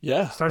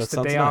 Yeah, starts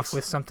the day off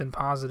with something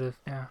positive.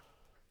 Yeah.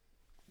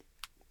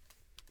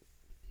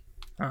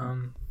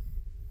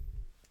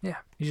 Yeah.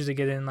 Usually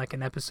get in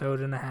an episode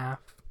and a half.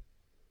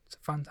 It's a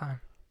fun time.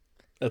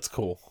 That's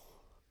cool.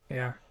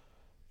 Yeah.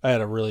 I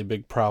had a really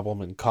big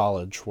problem in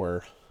college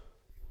where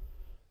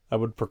I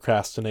would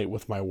procrastinate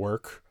with my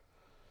work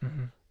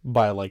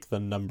by the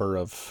number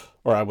of,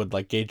 or I would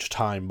gauge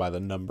time by the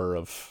number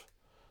of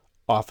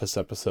Office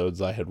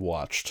episodes I had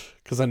watched,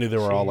 because I knew they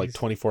were all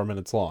 24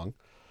 minutes long,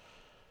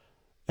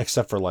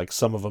 except for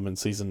some of them in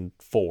season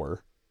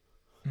 4.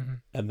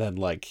 And then,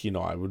 like, you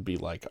know, I would be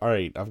like, all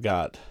right, I've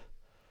got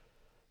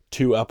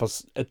two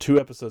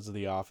episodes of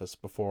The Office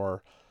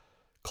before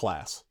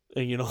class.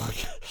 And, you know,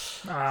 like,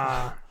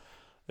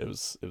 it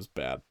was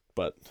bad,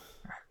 but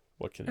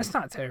what can It's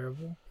not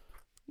terrible.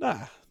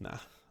 Nah.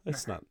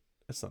 It's not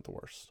the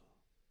worst.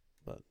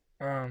 But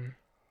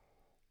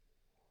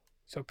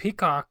so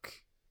Peacock,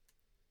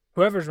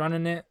 whoever's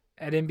running it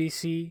at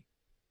NBC,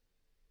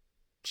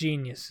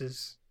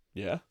 geniuses.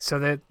 yeah. So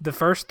that the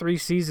first 3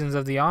 seasons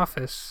of The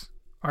Office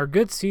are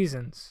good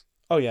seasons.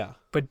 Oh yeah.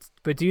 But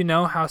do you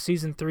know how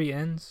season 3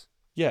 ends?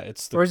 Yeah,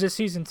 Or is it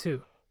season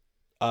 2?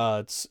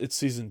 It's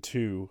season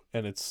 2,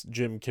 and it's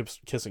Jim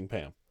kissing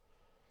Pam.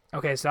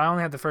 Okay, so I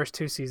only have the first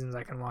 2 seasons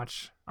I can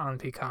watch on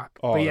Peacock.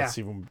 Oh, but yeah, that's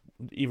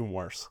even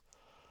worse.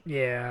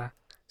 yeah.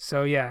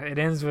 So yeah, it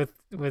ends with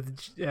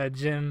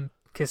Jim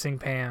kissing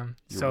Pam.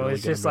 You're so really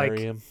it's gonna just like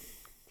marry him?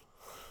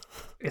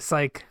 it's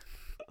like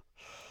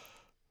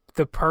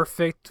the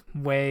perfect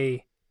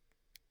way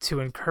to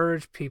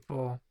encourage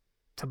people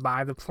to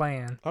buy the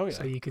plan. Oh, yeah.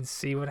 So you can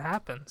see what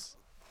happens.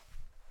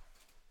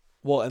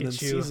 Well, and then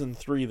It's you. season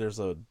 3, there's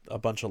a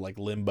bunch of like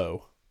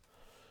limbo,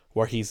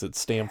 where he's at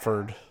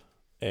Stanford,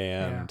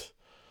 and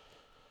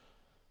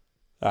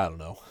I don't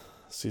know.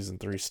 Season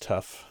 3's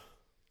tough.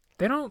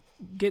 They don't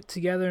get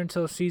together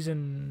until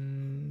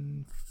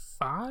season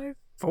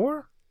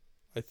 4.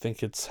 I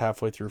think it's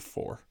halfway through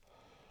 4.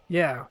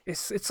 Yeah,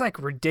 it's like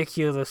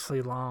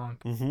ridiculously long,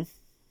 Mm-hmm.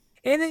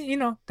 and you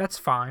know that's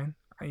fine.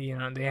 You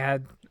know they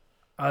had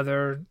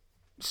other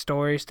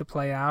stories to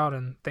play out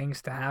and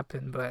things to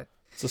happen, but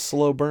It's a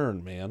slow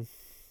burn, man.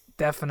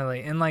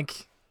 definitely, and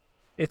like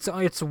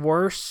it's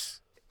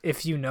worse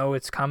if you know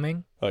it's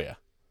coming, Oh yeah.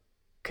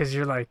 because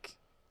you're like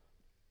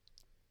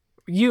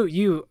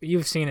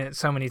you've seen it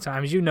so many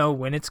times. You know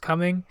when it's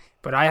coming,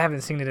 but I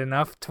haven't seen it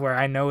enough to where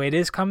I know it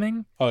is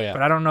coming. Oh yeah.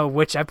 But I don't know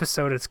which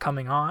episode it's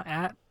coming on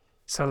at.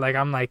 So like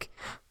I'm like,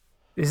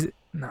 is it?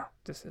 No,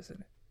 this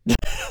isn't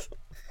it.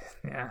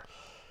 Yeah.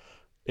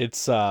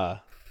 It's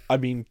I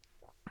mean,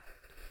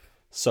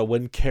 so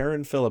when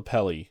Karen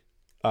Filippelli,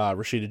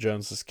 Rashida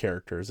Jones's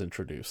character, is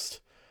introduced,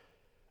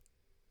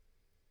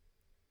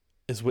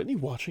 is Whitney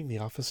watching The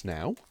Office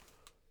now?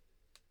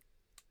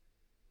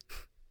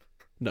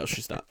 No,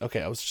 she's not.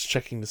 Okay, I was just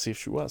checking to see if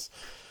she was.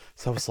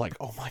 So I was like,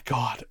 oh my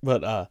god.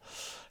 But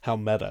how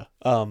meta.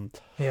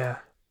 Yeah.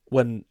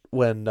 When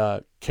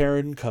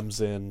Karen comes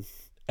in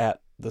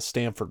at the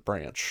Stanford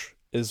branch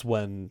is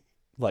when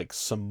like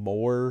some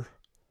more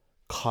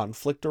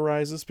conflict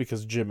arises,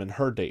 because Jim and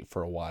her date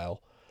for a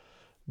while.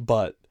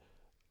 But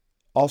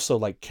also,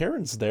 like,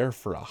 Karen's there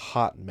for a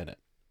hot minute.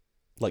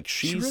 Like,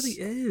 She really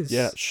is.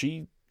 Yeah,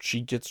 she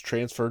gets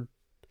transferred,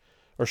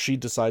 or she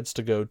decides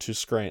to go to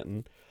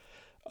Scranton.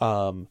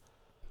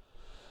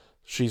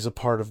 She's a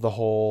part of the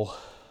whole,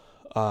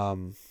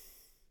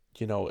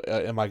 you know,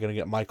 am I going to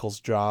get Michael's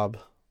job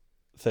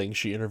thing?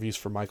 She interviews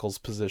for Michael's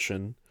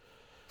position.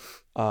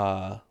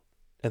 And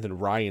then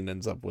Ryan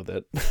ends up with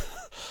it.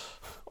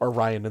 Or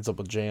Ryan ends up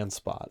with Jan's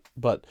spot.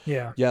 But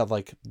Yeah. yeah,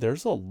 like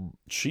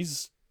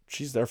she's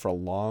there for a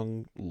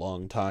long,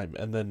 long time.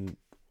 And then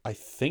I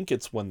think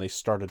it's when they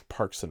started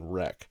Parks and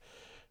Rec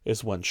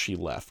is when she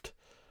left.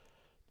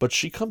 But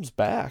she comes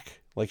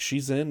back. Like,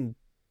 she's in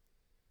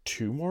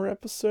 2 more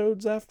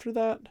episodes after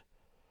that.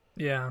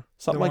 Yeah.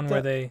 Something the one like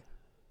where that.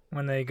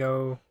 when they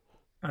go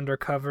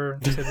undercover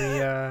to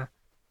the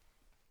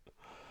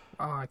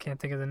I can't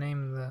think of the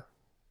name of the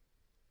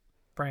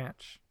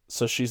branch.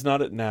 So she's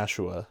not at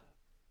Nashua,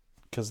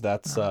 because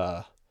that's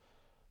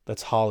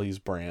Holly's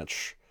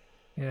branch.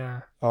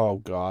 Yeah. Oh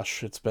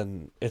gosh, it's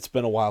been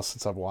a while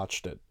since I've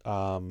watched it.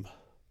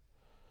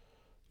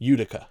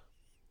 Utica.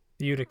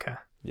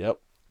 Yep.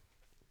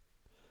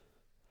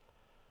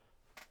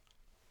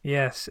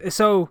 Yes.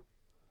 So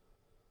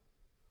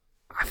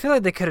I feel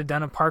like they could have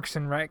done a Parks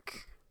and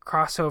Rec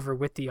crossover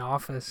with The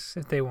Office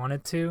if they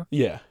wanted to.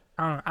 Yeah.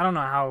 I don't know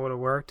how it would have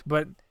worked,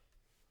 but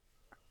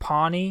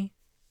Pawnee,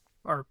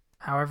 or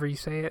however you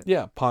say it.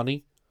 Yeah,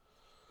 Pawnee.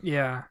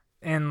 Yeah.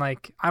 And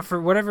like for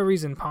whatever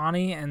reason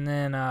Pawnee, and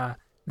then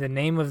the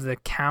name of the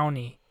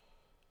county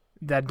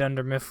that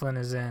Dunder Mifflin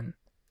is in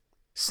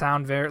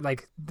sound very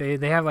like they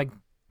have like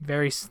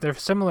they're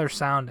similar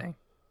sounding.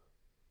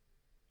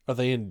 Are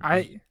they in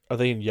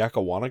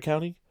Yakawana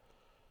County?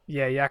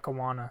 Yeah,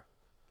 Yakawana.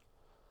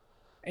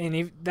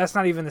 And that's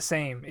not even the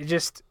same. It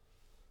just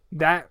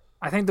that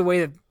I think the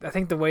way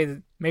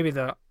that maybe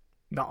the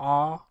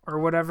awe or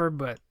whatever,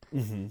 but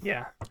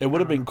yeah. It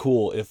would have been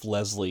cool if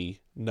Leslie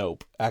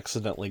Knope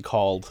accidentally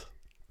called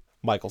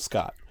Michael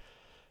Scott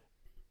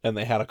and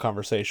they had a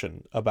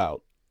conversation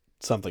about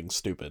something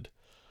stupid.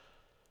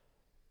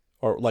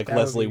 Or like That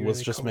would Leslie be was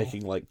really just cool.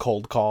 making like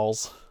cold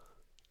calls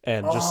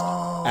and just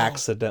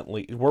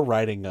accidentally, we're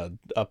writing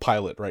a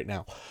pilot right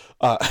now.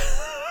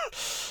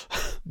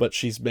 But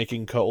she's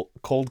making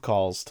cold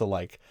calls to,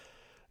 like,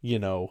 you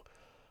know,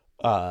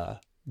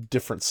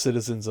 different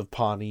citizens of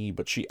Pawnee,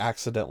 but she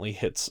accidentally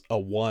hits a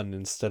 1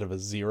 instead of a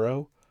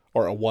 0,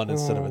 or a 1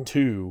 instead of a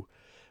 2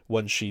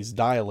 when she's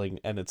dialing,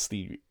 and it's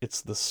the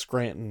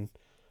Scranton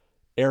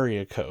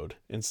area code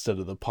instead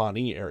of the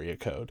Pawnee area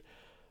code,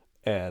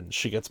 and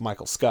she gets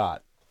Michael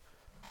Scott.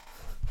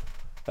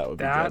 That would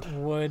be good. That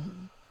would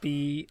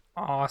be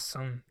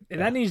awesome.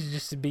 That needs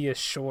just to be a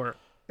short.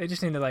 They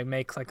just need to like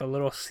make like a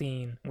little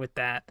scene with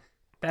that.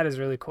 That is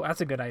really cool.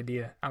 That's a good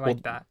idea. I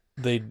like that.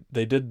 They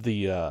did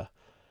the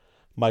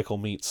Michael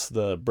meets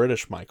the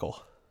British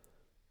Michael.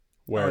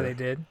 Where they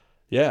did?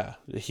 Yeah,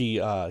 he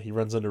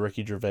runs into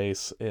Ricky Gervais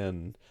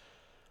in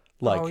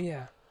like, oh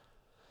yeah,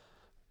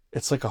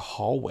 it's like a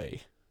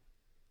hallway.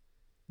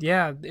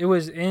 Yeah, it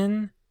was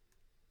in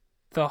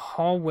the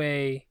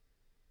hallway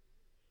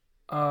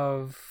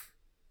of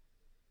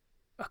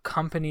a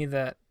company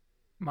that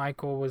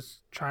Michael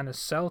was trying to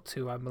sell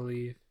to, I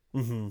believe.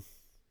 Mm-hmm.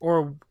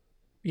 Or,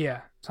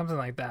 yeah, something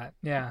like that.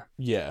 Yeah.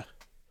 Yeah.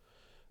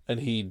 And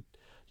he,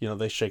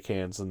 they shake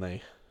hands and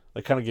they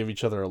kind of give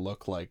each other a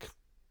look like,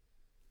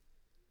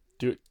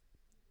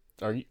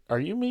 are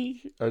you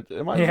me?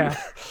 Am I Yeah. me?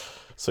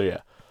 So yeah.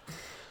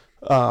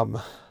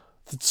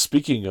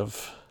 Speaking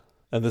of,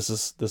 and this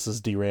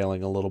is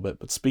derailing a little bit,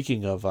 but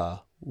speaking of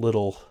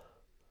little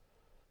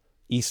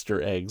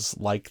Easter eggs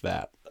like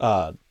that,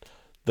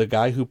 the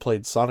guy who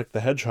played Sonic the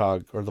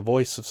Hedgehog, or the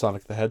voice of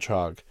Sonic the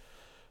Hedgehog,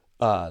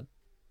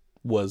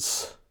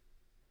 was,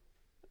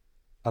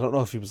 I don't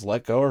know if he was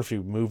let go or if he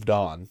moved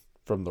on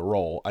from the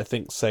role. I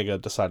think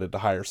Sega decided to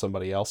hire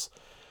somebody else,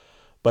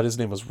 but his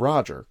name was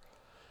Roger.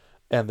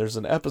 And there's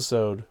an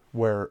episode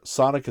where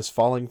Sonic is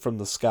falling from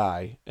the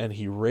sky and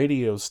he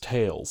radios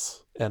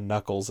Tails and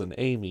Knuckles and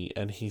Amy,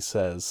 and he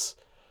says,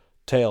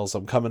 "Tails,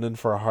 I'm coming in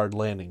for a hard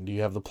landing. Do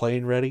you have the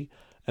plane ready?"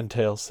 And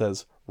Tails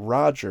says,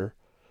 "Roger."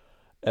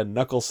 And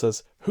Knuckles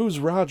says, "Who's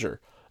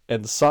Roger?"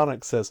 And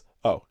Sonic says,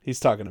 "Oh,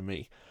 he's talking to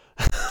me."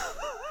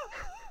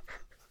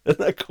 Isn't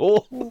that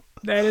cool?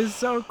 That is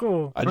so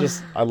cool.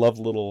 I love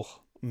little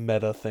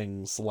meta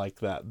things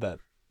like that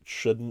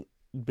shouldn't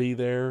be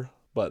there,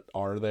 but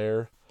are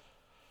there.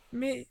 I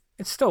mean,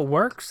 it still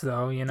works,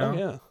 though, Oh,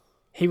 yeah.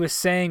 He was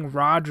saying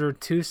Roger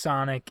to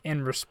Sonic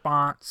in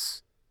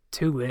response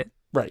to it.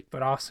 Right.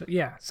 But also,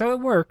 yeah, so it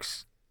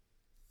works.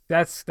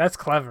 That's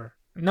clever.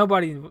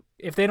 Nobody,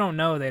 if they don't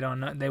know, they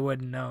don't know. They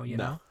wouldn't know, you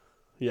know?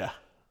 Yeah.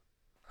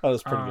 That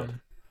was pretty good.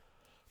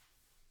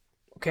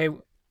 Okay,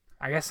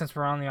 I guess since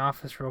we're on The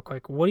Office real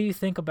quick, what do you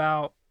think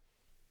about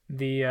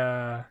the,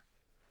 I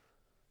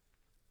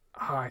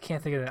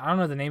can't think of it. I don't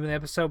know the name of the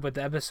episode, but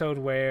the episode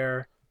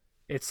where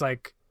it's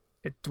like,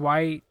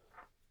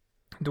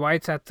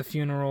 Dwight's at the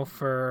funeral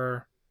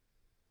for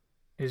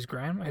his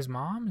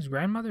mom, his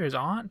grandmother, his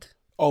aunt.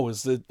 Oh,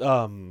 is it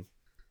the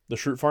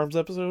Shroot Farms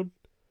episode?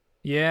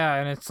 Yeah,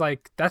 and it's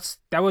like that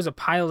was a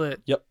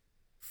pilot. Yep.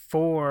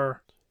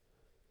 For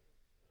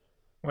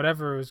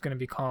whatever it was going to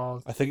be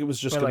called. I think it was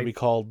just going to be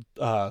called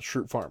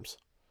Shroot Farms.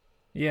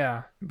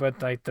 Yeah,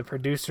 but like the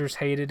producers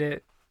hated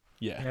it.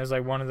 Yeah. And it was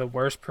like one of the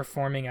worst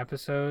performing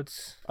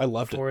episodes. I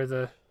loved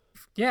it.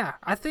 Yeah,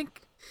 I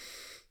think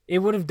it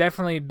would have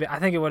definitely been, I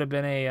think it would have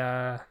been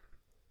a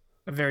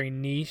very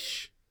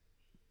niche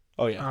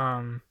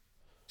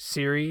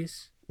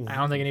series. Mm-hmm. I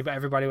don't think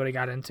everybody would have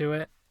got into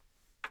it.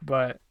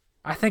 But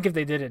I think if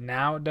they did it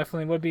now, it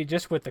definitely would be,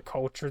 just with the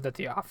culture that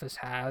The Office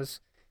has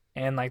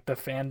and like the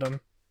fandom.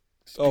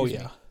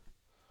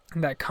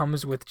 That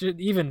comes with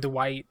even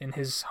Dwight and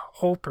his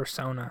whole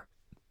persona.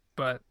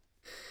 But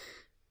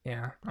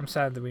yeah, I'm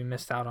sad that we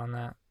missed out on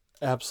that.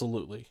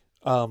 Absolutely.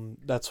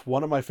 That's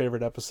one of my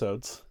favorite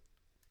episodes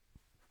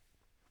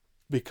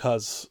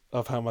because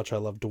of how much I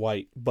love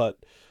Dwight. But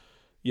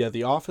yeah,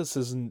 The Office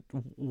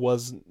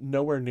was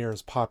nowhere near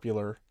as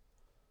popular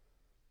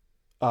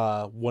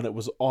when it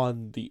was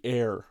on the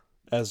air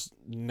as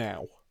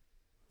now.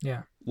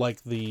 Yeah.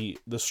 Like the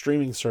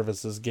streaming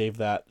services gave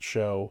that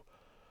show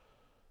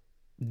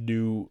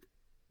new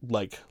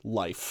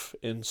life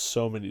in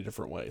so many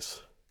different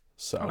ways.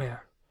 So yeah.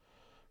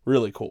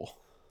 Really cool.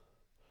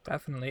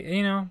 Definitely.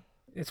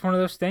 It's one of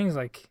those things,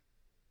 like,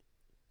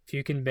 if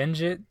you can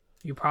binge it,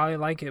 you probably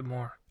like it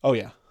more. Oh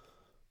yeah.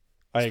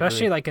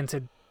 Especially agree. Like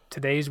into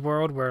today's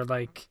world where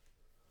like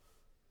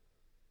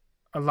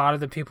a lot of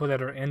the people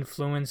that are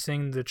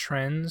influencing the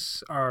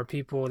trends are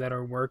people that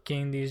are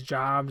working these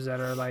jobs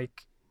that are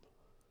like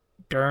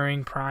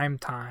during prime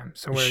time.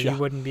 So where you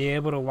wouldn't be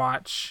able to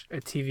watch a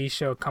TV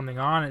show coming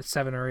on at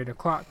 7 or 8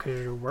 o'clock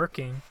because you're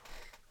working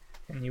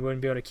and you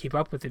wouldn't be able to keep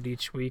up with it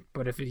each week.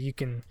 But if you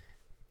can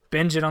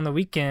binge it on the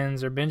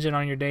weekends or binge it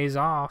on your days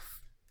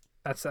off,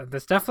 that's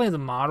definitely the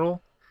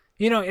model.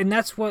 And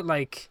that's what,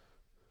 like,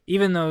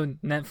 even though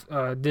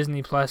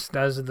Disney Plus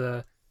does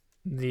the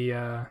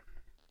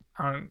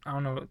I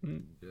don't know,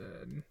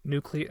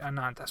 nuclear,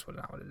 not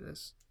what it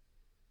is.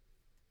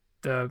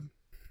 The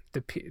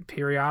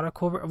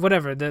periodical,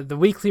 whatever, the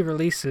weekly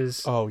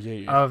releases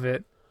of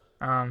it.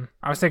 I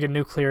was thinking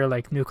nuclear,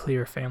 like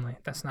nuclear family.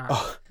 That's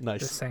not nice.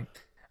 the same.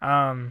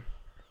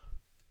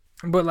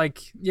 But like,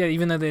 yeah,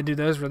 even though they do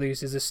those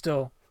releases, it's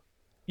still,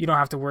 you don't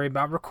have to worry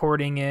about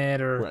recording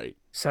it or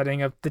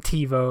setting up the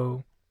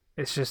TiVo.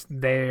 It's just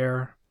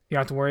there. You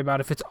don't have to worry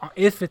about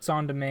if it's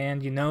on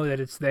demand. You know that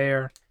it's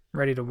there,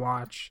 ready to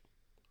watch.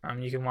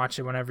 You can watch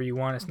it whenever you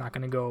want. It's not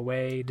going to go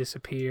away,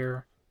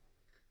 disappear,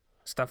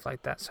 stuff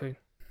like that. So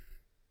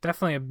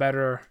definitely a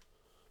better.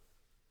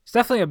 It's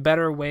definitely a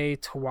better way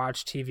to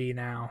watch TV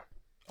now.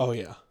 Oh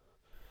yeah.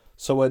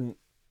 So when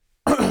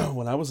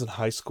when I was in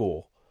high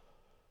school,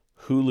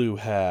 Hulu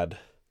had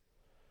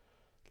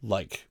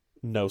like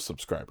no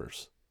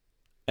subscribers.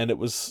 And it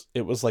was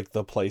like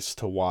the place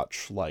to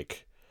watch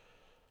like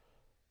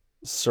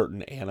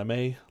certain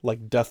anime.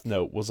 Like Death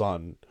Note was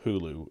on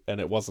Hulu and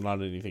it wasn't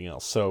on anything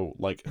else. So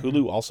like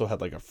Hulu also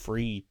had like a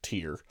free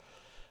tier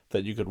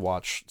that you could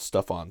watch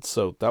stuff on.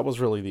 So that was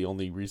really the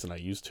only reason I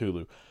used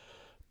Hulu.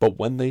 But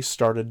when they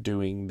started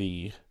doing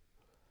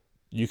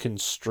you can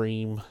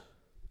stream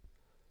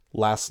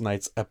last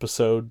night's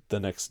episode the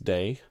next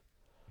day,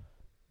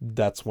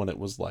 that's when it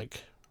was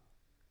like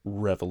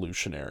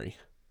revolutionary.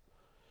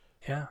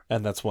 Yeah.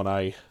 And that's when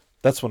I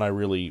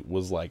really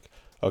was like,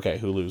 okay,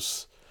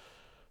 Hulu's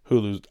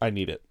I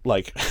need it.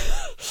 Like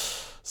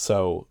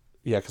so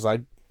yeah, because I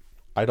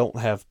don't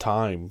have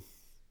time.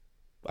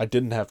 I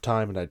didn't have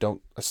time, and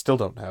I still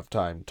don't have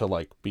time to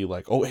like be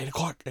like, oh, 8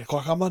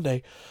 o'clock on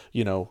Monday,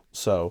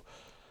 so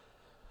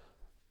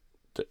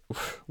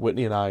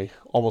Whitney and I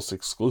almost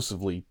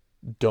exclusively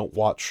don't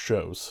watch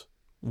shows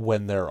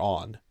when they're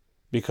on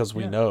because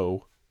we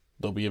know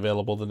they'll be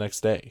available the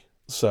next day.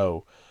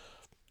 So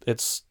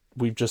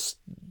we've just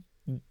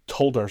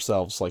told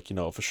ourselves like,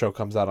 if a show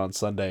comes out on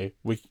Sunday,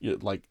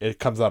 it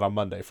comes out on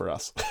Monday for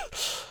us.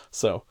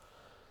 So,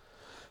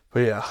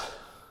 but yeah,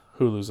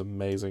 Hulu's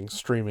amazing.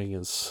 Streaming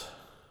it's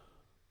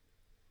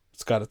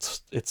got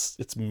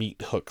its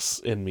meat hooks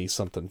in me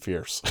something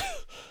fierce.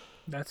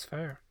 That's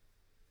fair.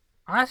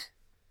 I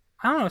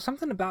don't know,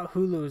 something about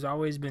Hulu has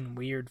always been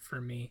weird for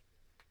me.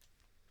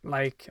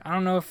 Like, I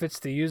don't know if it's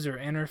the user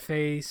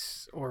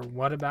interface or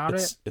what about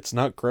it. It's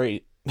not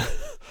great.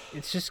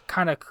 It's just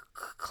kind of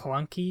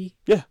clunky.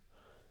 Yeah.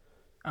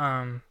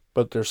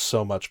 But there's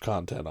so much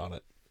content on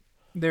it.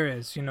 There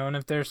is, and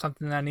if there's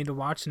something that I need to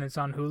watch and it's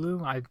on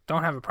Hulu, I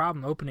don't have a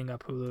problem opening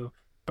up Hulu.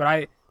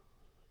 But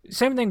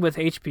same thing with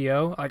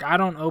HBO. Like, I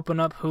don't open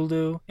up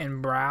Hulu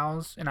and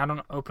browse, and I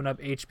don't open up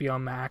HBO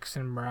Max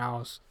and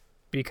browse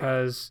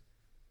because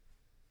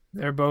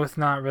they're both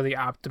not really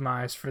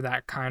optimized for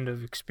that kind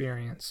of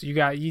experience. You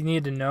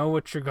need to know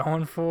what you're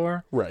going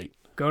for. Right.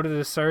 Go to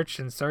the search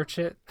and search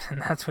it,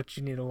 and that's what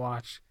you need to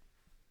watch.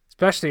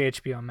 Especially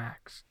HBO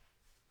Max.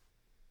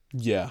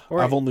 Yeah.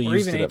 I've only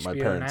used it at my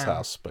HBO parents' now.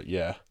 house, but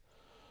yeah.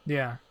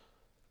 Yeah.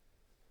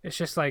 It's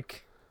just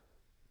like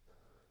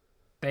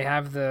they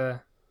have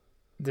the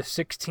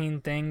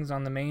 16 things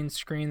on the main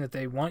screen that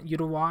they want you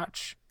to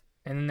watch,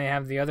 and then they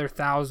have the other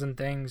 1,000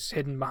 things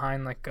hidden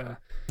behind like a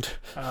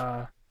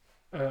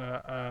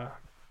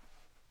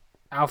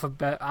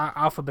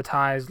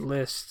alphabetized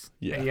list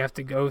that you have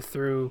to go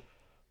through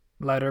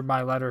letter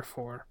by letter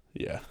for.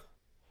 Yeah.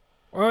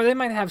 Or they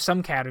might have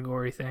some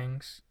category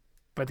things,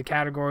 but the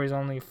categories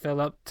only fill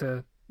up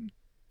to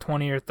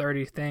 20 or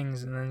 30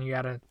 things, and then you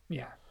gotta,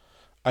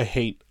 I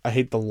hate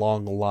the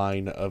long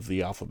line of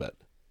the alphabet,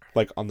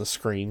 like on the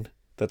screen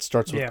that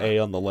starts with A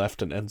on the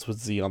left and ends with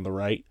Z on the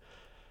right.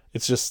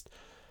 It's just,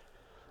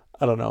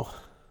 I don't know,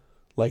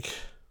 like,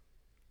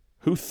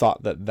 who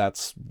thought that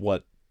that's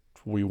what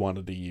we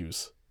wanted to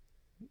use?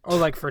 Oh,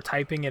 like for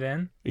typing it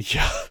in?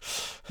 Yeah.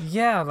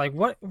 Yeah, like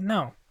what?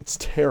 No. It's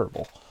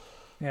terrible.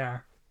 Yeah.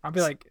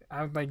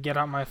 I'd get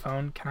out my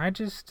phone. Can I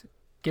just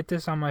get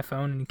this on my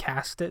phone and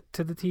cast it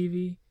to the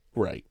TV?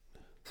 Right.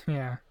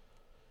 Yeah.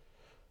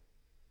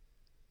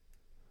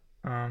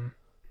 But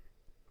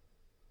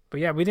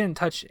yeah, we didn't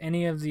touch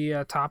any of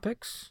the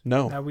topics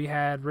that we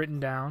had written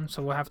down,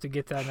 so we'll have to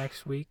get that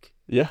next week.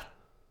 Yeah.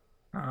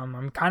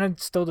 I'm kind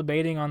of still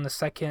debating on the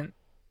second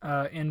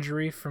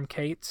injury from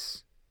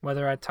Cates,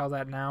 whether I tell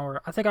that now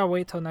or I think I'll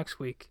wait till next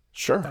week.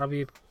 Sure. That'll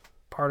be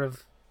part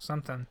of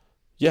something.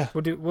 Yeah.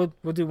 We'll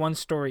do one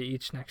story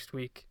each next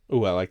week.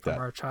 Ooh, I like that.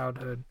 From our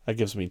childhood. That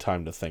gives me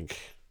time to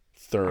think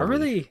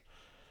thoroughly.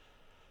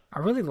 I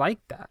really like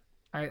that.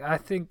 I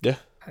think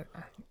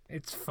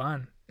it's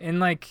fun. And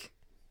like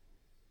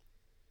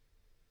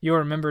you'll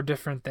remember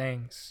different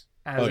things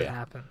as it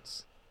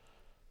happens.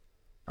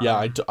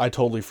 Yeah, I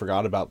totally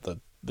forgot about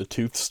the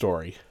tooth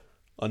story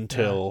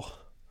until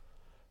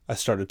I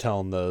started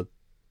telling the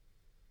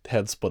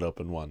head split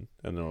open one,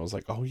 and then I was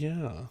like, oh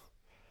yeah.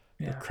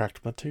 I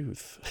cracked my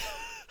tooth.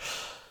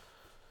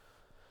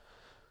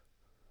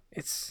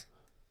 It's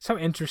so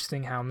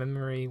interesting how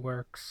memory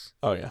works.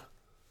 Oh yeah.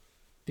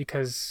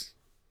 Because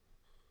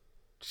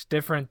just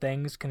different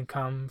things can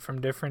come from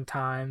different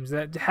times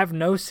that have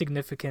no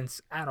significance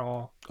at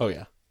all. Oh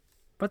yeah.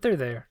 But they're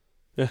there.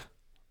 Yeah.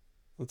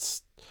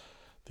 It's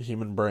the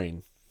human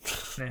brain.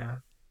 Yeah.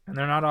 And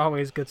they're not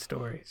always good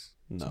stories.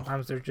 No.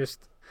 Sometimes they're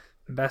just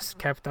best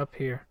kept up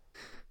here.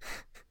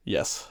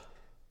 Yes.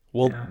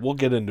 We'll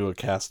get into a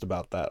cast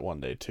about that one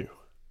day too.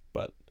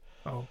 But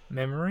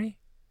memory?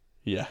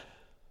 Yeah.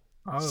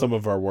 Oh. Some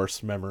of our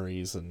worst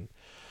memories and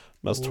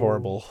most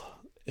horrible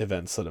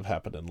events that have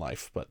happened in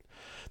life, but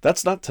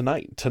that's not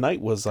tonight.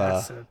 Tonight was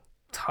that's a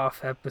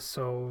tough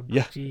episode.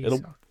 Yeah.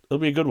 Jeez. It'll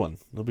be a good one.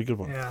 It'll be a good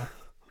one. Yeah.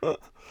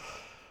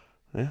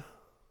 Yeah.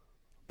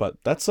 But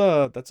that's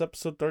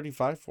episode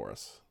 35 for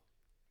us.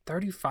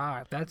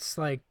 35. That's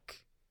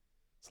like.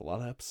 It's a lot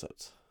of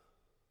episodes.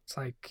 It's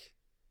like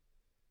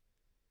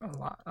a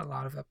lot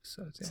of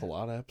episodes. Yeah. It's a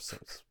lot of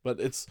episodes, but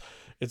it's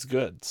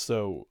good.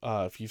 So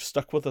if you've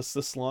stuck with us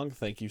this long,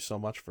 thank you so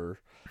much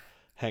for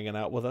hanging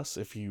out with us.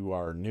 If you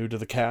are new to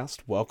the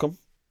cast, welcome.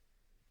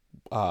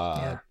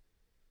 Yeah.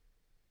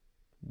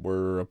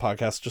 We're a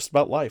podcast just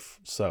about life,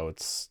 so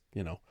it's,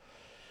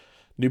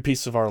 new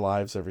piece of our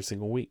lives every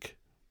single week.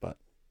 But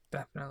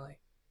Definitely.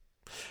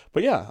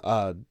 But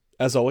yeah,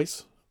 as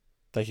always,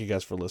 thank you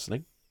guys for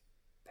listening.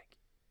 Thank you.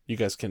 You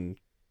guys can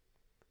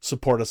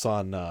support us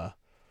on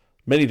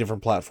many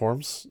different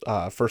platforms.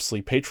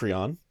 Firstly,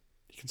 Patreon.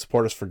 You can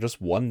support us for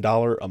just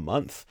 $1 a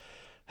month.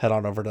 Head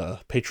on over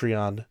to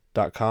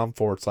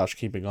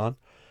patreon.com/keepingon.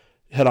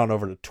 Head on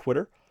over to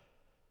Twitter.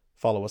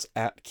 Follow us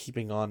at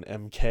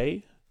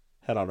keepingonmk.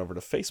 Head on over to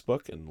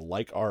Facebook and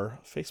like our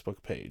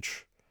Facebook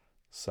page.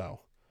 So,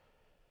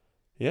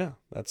 yeah,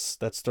 that's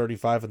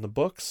 35 in the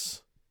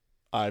books.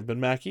 I've been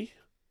Mackie.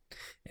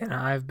 And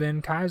I've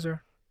been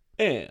Kaiser.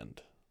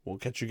 And we'll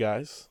catch you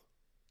guys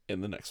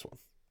in the next one.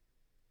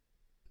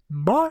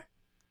 Bye.